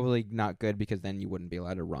daycare. Probably not good because then you wouldn't be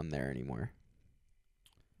allowed to run there anymore.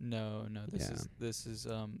 No, this is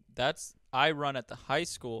that's I run at the high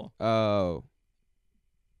school, Oh,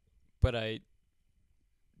 but I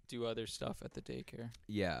do other stuff at the daycare.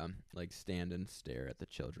 yeah, like stand and stare at the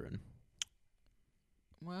children.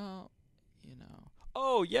 Well,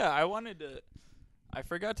 Oh, yeah, I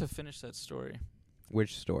forgot to finish that story.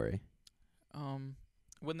 Which story?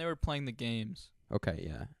 When they were playing the games, Okay,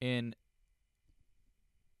 yeah. and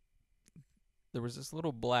there was this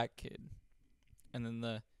little black kid, and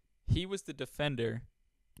then he was the defender,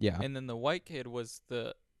 Yeah. and then the white kid was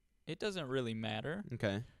it doesn't really matter,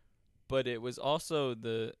 Okay. but it was also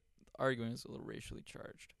the argument was a little racially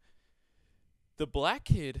charged. The black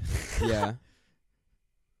kid Yeah.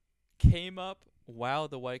 came up while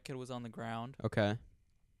the white kid was on the ground, Okay.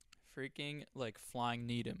 freaking like flying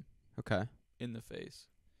kneed him Okay. in the face.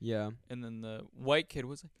 Yeah. And then the white kid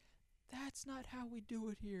was like, "That's not how we do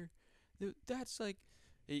it here. That's like,"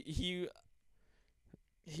 he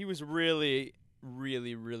was really,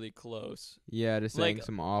 really, really close Yeah, to saying Like,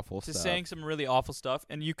 some awful to stuff. saying some really awful stuff,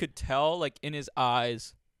 and you could tell like in his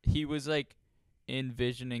eyes he was like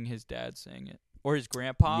envisioning his dad saying it or his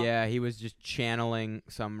grandpa. Yeah, he was just channeling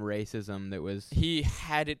some racism that was. He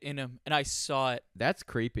had it in him, and I saw it. That's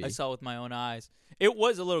creepy. I saw it with my own eyes. It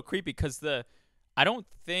was a little creepy because I don't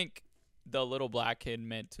think the little black kid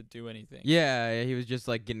meant to do anything. Yeah, he was just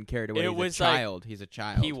like getting carried away. It He's was a like child. He's a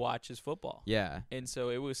child. He watches football. Yeah. And so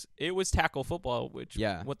it was tackle football, which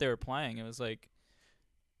Yeah. what they were playing. It was like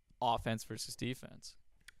offense versus defense.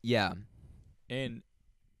 Yeah. And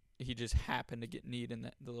he just happened to get kneed in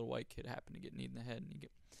the little white kid happened to get kneed in the head, and he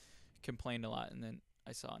complained a lot. And then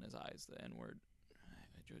I saw in his eyes the N-word.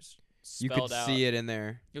 It just You spelled could out. see it in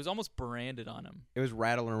there. It was almost branded on him. It was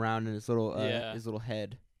rattling around in his little Yeah. his little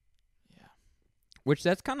head. Yeah. Which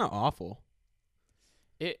that's kind of awful.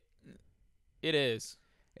 It is.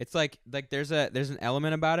 It's like there's an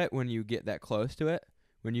element about it when you get that close to it,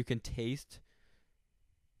 when you can taste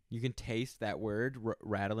that word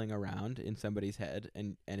rattling around in somebody's head,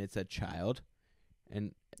 and it's a child,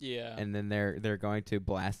 and Yeah. and then they're going to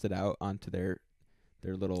blast it out onto their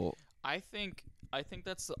little. I think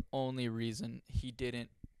that's the only reason he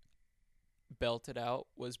didn't belt it out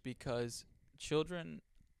was because children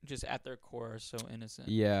just at their core are so innocent.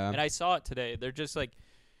 Yeah. And I saw it today. They're just like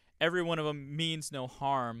every one of them means no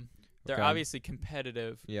harm. They're Okay. obviously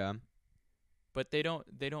competitive, Yeah. but they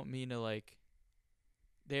don't mean to like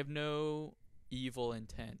they have no evil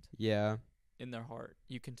intent Yeah. in their heart.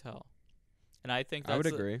 You can tell. And I think I would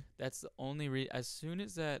that's agree. that's the only as soon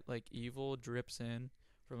as that like evil drips in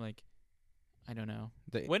from like I don't know.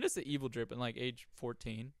 When does the evil drip in like age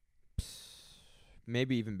 14?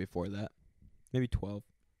 Maybe even before that. Maybe 12.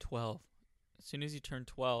 12. As soon as you turn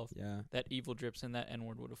 12, Yeah. that evil drips in, that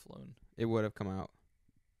N-word would have flown. It would have come out.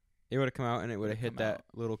 It would have come out and it would have hit come that out.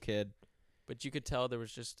 little kid. But you could tell there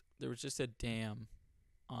was just a dam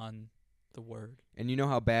on the word. And you know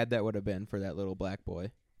how bad that would have been for that little black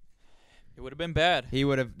boy. It would have been bad.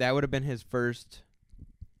 That would have been his first,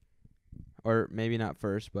 or maybe not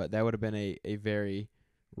first, but that would have been a very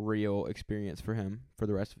real experience for him for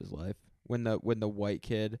the rest of his life. When the white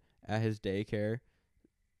kid at his daycare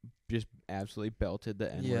just absolutely belted the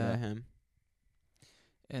N-word Yeah. at him.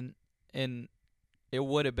 And it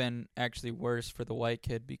would have been actually worse for the white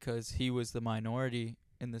kid because he was the minority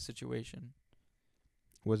in the situation.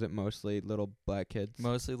 Was it mostly little black kids?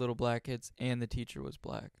 Mostly little black kids, and the teacher was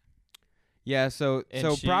black. Yeah, so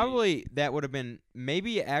And probably that would have been,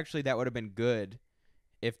 maybe actually that would have been good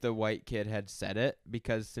if the white kid had said it,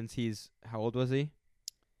 because since how old was he?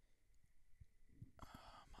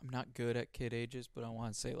 I'm not good at kid ages, but I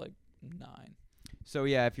want to say like 9. So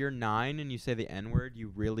yeah, if you're 9 and you say the N-word,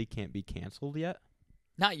 you really can't be canceled yet.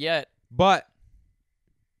 Not yet. But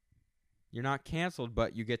you're not canceled,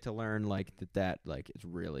 but you get to learn like that like it's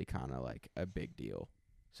really kind of like a big deal.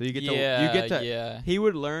 So you get to yeah. he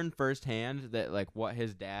would learn firsthand that like what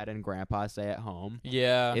his dad and grandpa say at home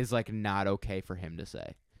Yeah. is like not okay for him to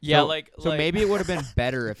say. Yeah, So maybe it would have been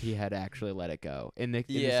better if he had actually let it go in the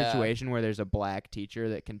situation where there's a black teacher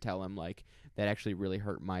that can tell him like that actually really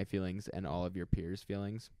hurt my feelings and all of your peers'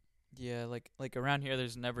 feelings. Yeah, like around here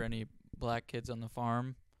there's never any black kids on the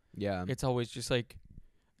farm. Yeah. It's always just like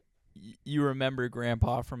you remember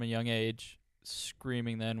grandpa from a young age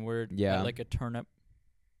screaming the N-word at like a turnip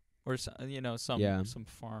or some Yeah. some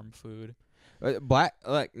farm food. Not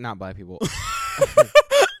black people.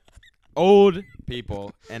 old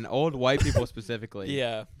people and old white people specifically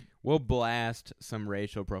Yeah, will blast some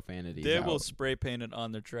racial profanities they out. will spray paint it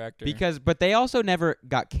on their tractor. But they also never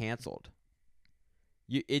got canceled.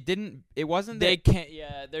 It wasn't they that, can't.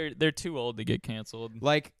 Yeah, they're too old to get canceled.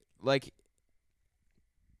 like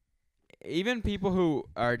even people who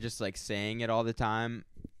are just like saying it all the time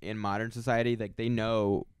in modern society, like they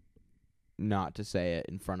know not to say it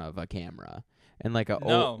in front of a camera. And like a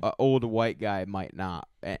old white guy might not,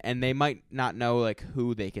 and they might not know like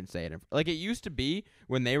who they can say it. Like it used to be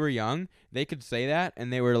when they were young, they could say that,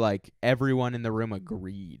 and they were like everyone in the room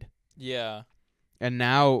agreed. Yeah, And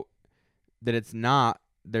now that it's not,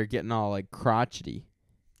 they're getting all like crotchety.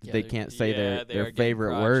 Yeah, They can't say they are their getting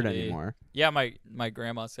favorite word crotchety. anymore. Yeah, my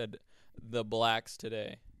grandma said the blacks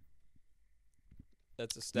today.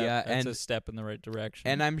 That's a step. Yeah, that's and- a step in the right direction.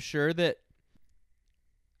 And I'm sure that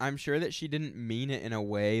she didn't mean it in a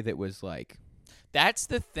way that was like, that's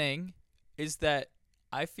the thing, is that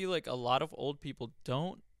I feel like a lot of old people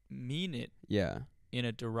don't mean it yeah. in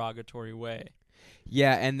a derogatory way.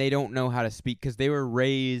 Yeah, and they don't know how to speak because they were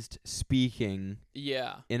raised speaking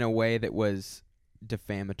Yeah. in a way that was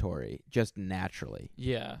defamatory, just naturally.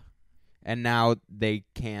 Yeah. And now they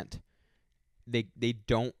can't. They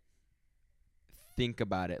don't think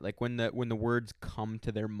about it. Like when the words come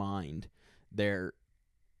to their mind, they're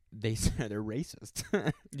racist.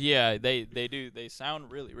 Yeah, they do. They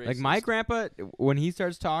sound really racist. Like my grandpa, when he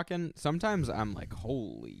starts talking, sometimes I'm like,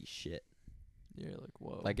 holy shit. You're like,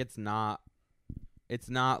 whoa. Like it's not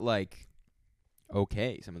like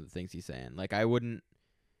okay, some of the things he's saying. Like I wouldn't.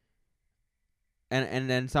 And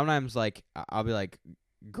then sometimes like I'll be like,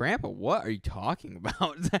 Grandpa, what are you talking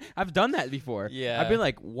about? I've done that before. Yeah. I've been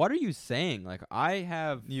like, what are you saying? Like I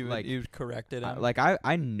have you've corrected him.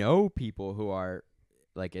 I know people who are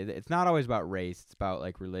like it's not always about race. It's about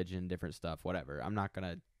like religion, different stuff, whatever. I'm not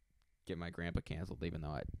gonna get my grandpa canceled, even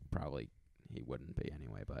though he wouldn't be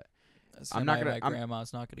anyway. But I'm not gonna. My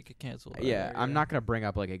grandma's not gonna get canceled. Yeah, I'm not gonna bring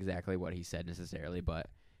up like exactly what he said necessarily, but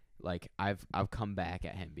like I've come back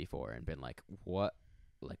at him before and been like, what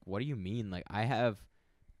do you mean? Like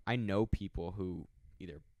I know people who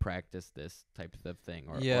either practice this type of thing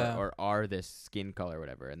or are this skin color or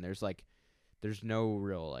whatever, and there's no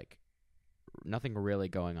real like nothing really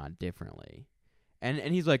going on differently. And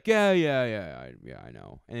he's like, yeah, I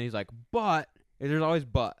know. And he's like, but there's always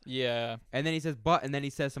but. Yeah. And then he says but, and then he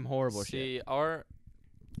says some horrible shit. See, our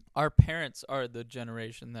parents are the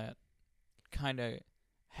generation that kind of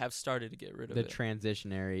have started to get rid of The it.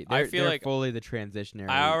 transitionary. I feel they're like fully the transitionary.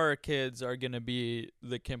 Our kids are gonna be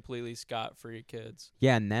the completely scot-free kids.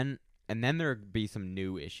 Yeah, and then there'd be some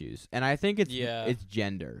new issues. And I think it's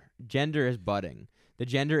gender. Gender is budding. The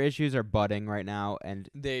gender issues are budding right now, and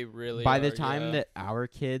they really by are, the time that our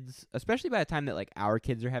kids, especially by the time that like our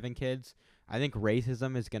kids are having kids, I think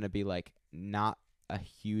racism is going to be like not a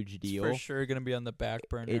huge deal. It's for sure going to be on the back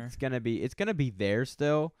burner. It's going to be there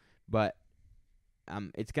still, but I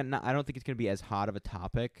don't think it's going to be as hot of a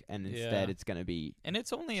topic, and instead it's going to be and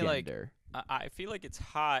it's only gender. like I feel like it's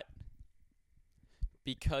hot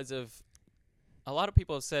because of a lot of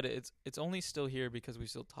people have said it's only still here because we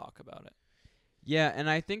still talk about it. Yeah, and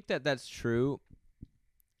I think that that's true.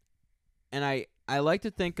 And I like to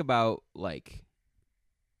think about, like,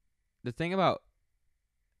 the thing about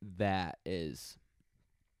that is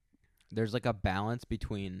there's, like, a balance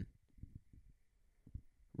between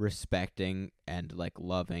respecting and, like,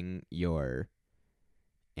 loving your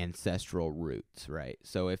ancestral roots, right?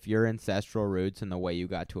 So if your ancestral roots and the way you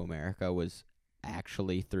got to America was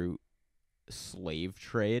actually through slave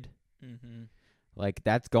trade, Mm-hmm. like,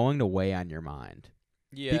 that's going to weigh on your mind.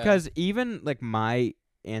 Yeah. Because even, like, my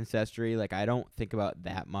ancestry, like, I don't think about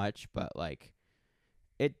that much, but, like,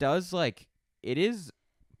 it does, like, it is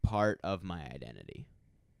part of my identity.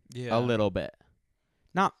 Yeah. A little bit.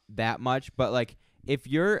 Not that much, but, like,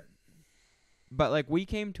 we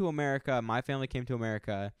came to America, my family came to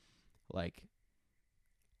America, like,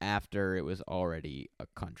 after it was already a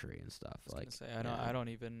country and stuff. I don't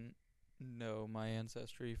even know my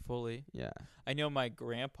ancestry fully. Yeah. I know my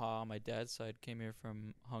grandpa on my dad's side came here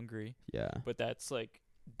from Hungary. Yeah. But that's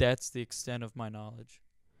the extent of my knowledge.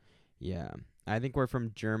 Yeah. I think we're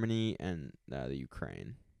from Germany and the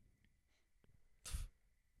Ukraine.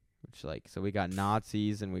 Which, like, so we got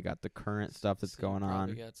Nazis and we got the current stuff that's going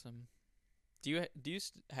on. Got some. Do you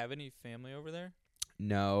have any family over there?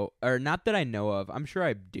 No, or not that I know of. I'm sure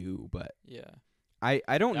I do, but yeah. I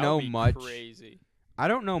don't That know would be much. Crazy. I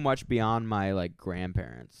don't know much beyond my, like,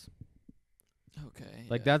 grandparents. Okay.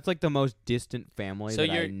 Like, that's, like, the most distant family that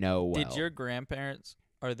I know well. Did your grandparents,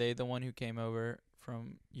 are they the one who came over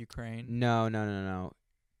from Ukraine? No.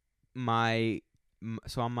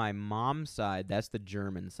 so on my mom's side, that's the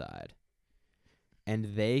German side,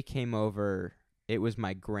 and they came over. It was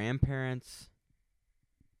my grandparents.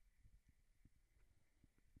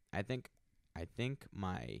 I think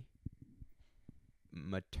my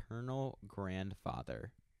maternal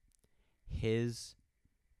grandfather, his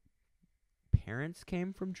parents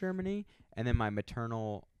came from Germany, and then my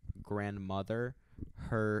maternal grandmother,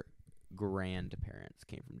 her grandparents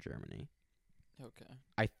came from Germany. Okay.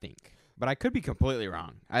 I think, but I could be completely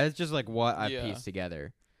wrong. It's just like what I Yeah. pieced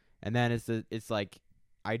together, and then it's like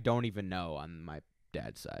I don't even know on my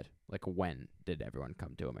dad's side. Like, when did everyone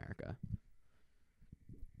come to America?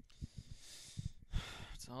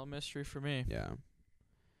 It's all a mystery for me. Yeah,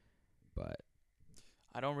 but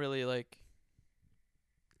I don't really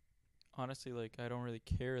honestly, I don't really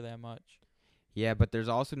care that much. yeah, but there's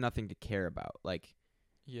also nothing to care about.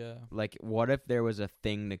 Yeah. Like, what if there was a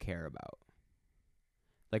thing to care about?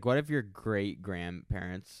 Like, what if your great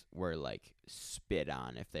grandparents were like spit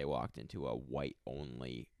on if they walked into a white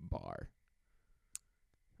only bar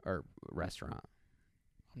or restaurant?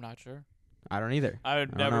 I'm not sure. I don't either. I've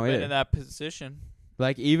don't never know been either. in that position.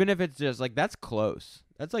 Like, even if it's just like, that's close.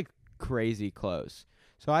 That's like crazy close.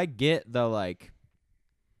 So I get the like.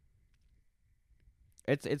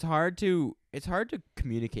 It's hard to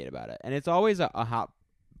communicate about it, and it's always a hot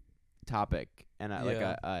topic, and like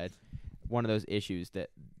Yeah. a one of those issues that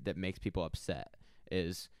makes people upset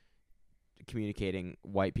is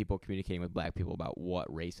white people communicating with black people about what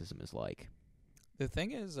racism is like. The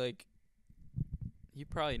thing is, you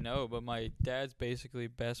probably know, but my dad's basically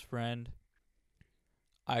best friend.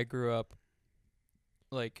 I grew up,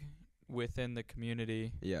 within the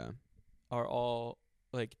community, Yeah. are all,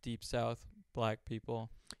 Deep South black people.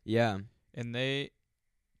 Yeah. And I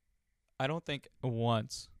don't think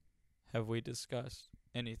once have we discussed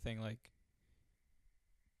anything,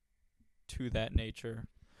 to that nature.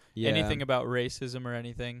 Yeah. Anything about racism or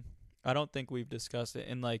anything. I don't think we've discussed it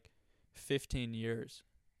in, 15 years.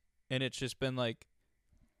 And it's just been,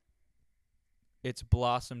 it's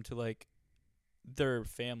blossomed to, their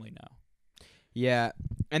family now. Yeah.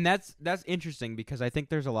 And that's interesting because I think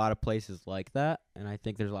there's a lot of places like that, and I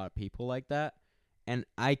think there's a lot of people like that. And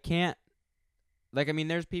I can't,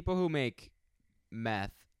 there's people who make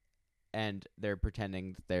meth and they're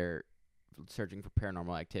pretending that they're searching for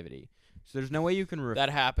paranormal activity. So there's no way you can That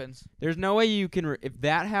happens. there's no way you can if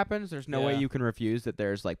that happens, there's no way Yeah. you can refuse that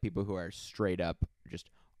there's people who are straight up just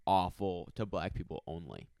awful to black people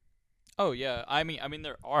only. Oh yeah, I mean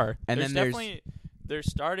there are. And there's then definitely they're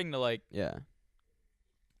starting to Yeah.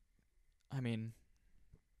 I mean,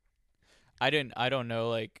 I don't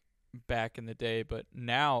know back in the day, but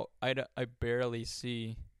now I barely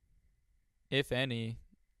see, if any,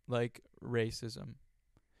 racism.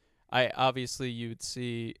 Obviously you'd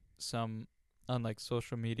see some on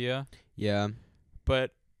social media, Yeah.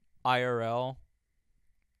 but IRL,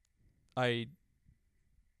 I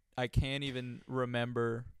can't even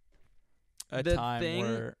remember a The time thing-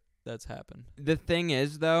 where that's happened. The thing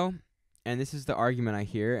is, though, and this is the argument I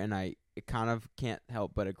hear, and I kind of can't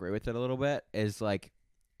help but agree with it a little bit, is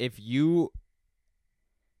if you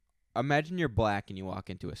imagine you're black and you walk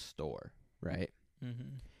into a store, right?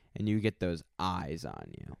 Mm-hmm. And you get those eyes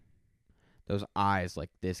on you. Those eyes like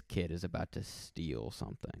this kid is about to steal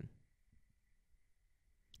something.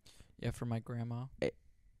 Yeah, from my grandma.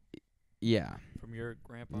 Yeah. From your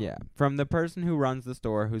grandpa. Yeah. From the person who runs the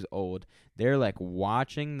store who's old, they're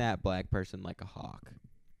watching that black person like a hawk.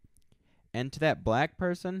 And to that black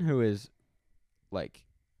person who is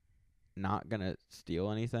not gonna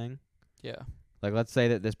steal anything. Yeah. Let's say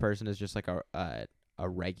that this person is just a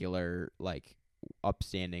regular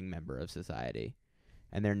upstanding member of society,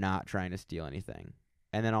 and they're not trying to steal anything.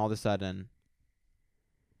 And then all of a sudden,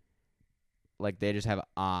 they just have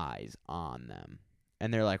eyes on them,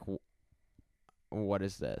 and they're like, what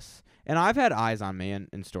is this? And I've had eyes on me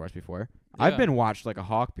in stores before. Yeah. I've been watched like a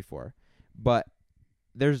hawk before, but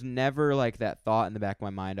there's never that thought in the back of my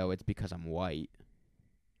mind, oh, it's because I'm white.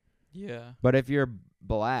 Yeah. But if you're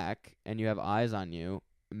black and you have eyes on you,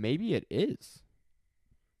 maybe it is.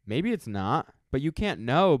 Maybe it's not, but you can't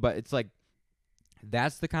know. But it's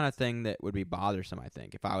that's the kind of thing that would be bothersome, I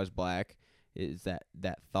think, if I was black, is that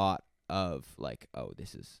thought of oh,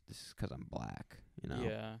 this is because I'm black, you know?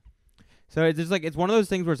 Yeah. So it's just it's one of those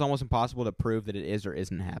things where it's almost impossible to prove that it is or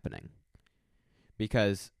isn't happening,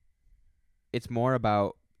 because it's more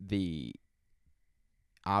about the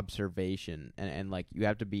observation and you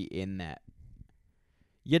have to be in that.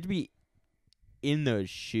 You have to be in those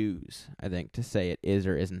shoes, I think, to say it is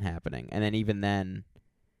or isn't happening. And then even then,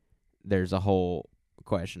 there's a whole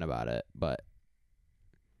question about it. But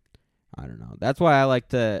I don't know. That's why I like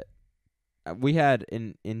to. We had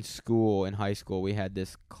in school, in high school, we had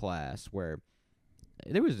this class where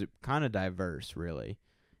it was kind of diverse, really,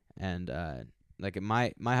 and like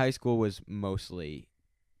my high school was mostly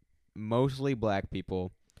black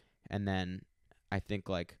people, and then I think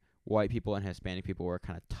like white people and Hispanic people were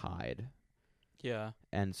kind of tied. Yeah.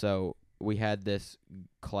 And so we had this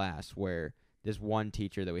class where this one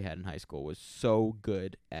teacher that we had in high school was so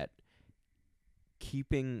good at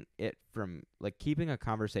keeping a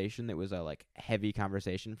conversation that was a like heavy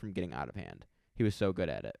conversation from getting out of hand. He was so good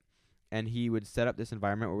at it. And he would set up this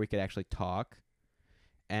environment where we could actually talk.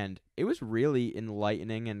 And it was really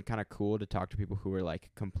enlightening and kind of cool to talk to people who were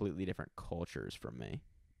like completely different cultures from me.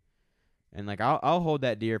 And like I'll hold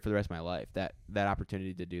that dear for the rest of my life, that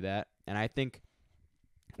opportunity to do that. And I think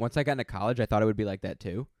once I got into college, I thought it would be like that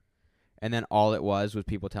too. And then all it was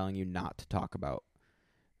people telling you not to talk about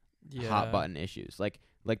hot button issues. Like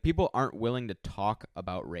people aren't willing to talk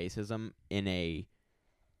about racism in a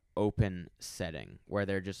open setting where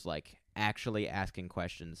they're just like actually asking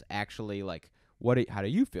questions, actually like how do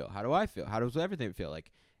you feel? How do I feel? How does everything feel?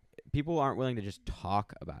 Like people aren't willing to just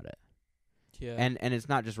talk about it. Yeah. And it's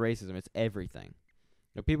not just racism, it's everything.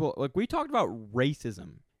 Like people like we talked about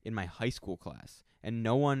racism in my high school class and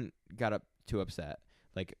no one got too upset.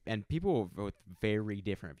 Like, and people with very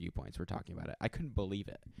different viewpoints were talking about it. I couldn't believe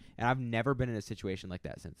it. And I've never been in a situation like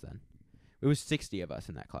that since then. It was 60 of us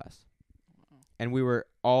in that class. And we were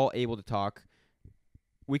all able to talk.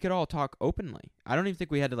 We could all talk openly. I don't even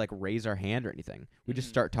think we had to, like, raise our hand or anything. We just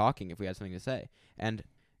start talking if we had something to say. And,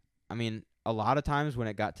 I mean, a lot of times when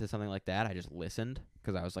it got to something like that, I just listened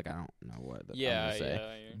because I was like, I don't know what I'm going to say.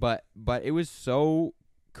 Yeah. But it was so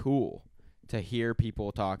cool to hear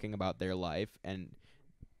people talking about their life, and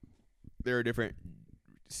they're a different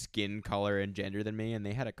skin color and gender than me, and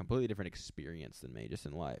they had a completely different experience than me just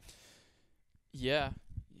in life. Yeah.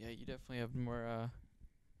 Yeah, you definitely have more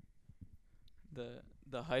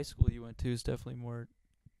the high school you went to is definitely more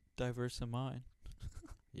diverse than mine.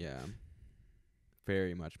 Yeah.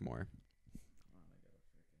 Very much more.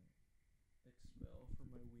 Expel for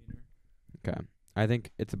my wiener. Okay. I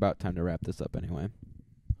think it's about time to wrap this up anyway.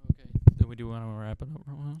 Okay. Then we do want to wrap it up,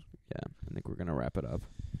 right? Yeah, I think we're going to wrap it up.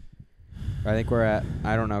 I think we're at,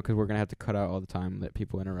 I don't know, because we're going to have to cut out all the time that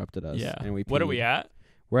people interrupted us. Yeah. And we What are peed. we at?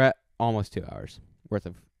 We're at almost 2 hours worth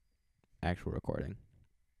of actual recording.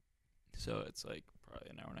 So it's like probably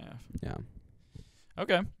an hour and a half. Yeah.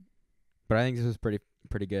 Okay. But I think this was pretty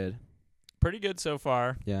good. Pretty good so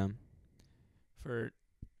far Yeah. for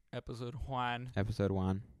episode 1. Episode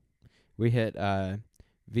 1. We hit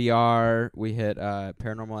VR, we hit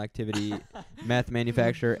paranormal activity, meth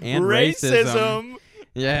manufacturer, and racism.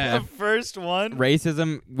 Yeah. The first one.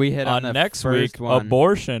 Racism, we hit on the next first week, one.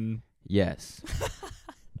 abortion. Yes.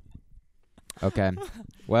 Okay.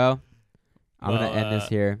 Well, I'm going to end this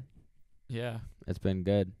here. Yeah. It's been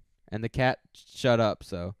good. And the cat shut up,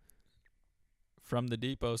 so. From the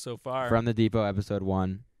depot so far. From the Depot, episode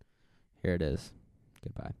 1. Here it is.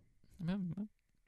 Goodbye.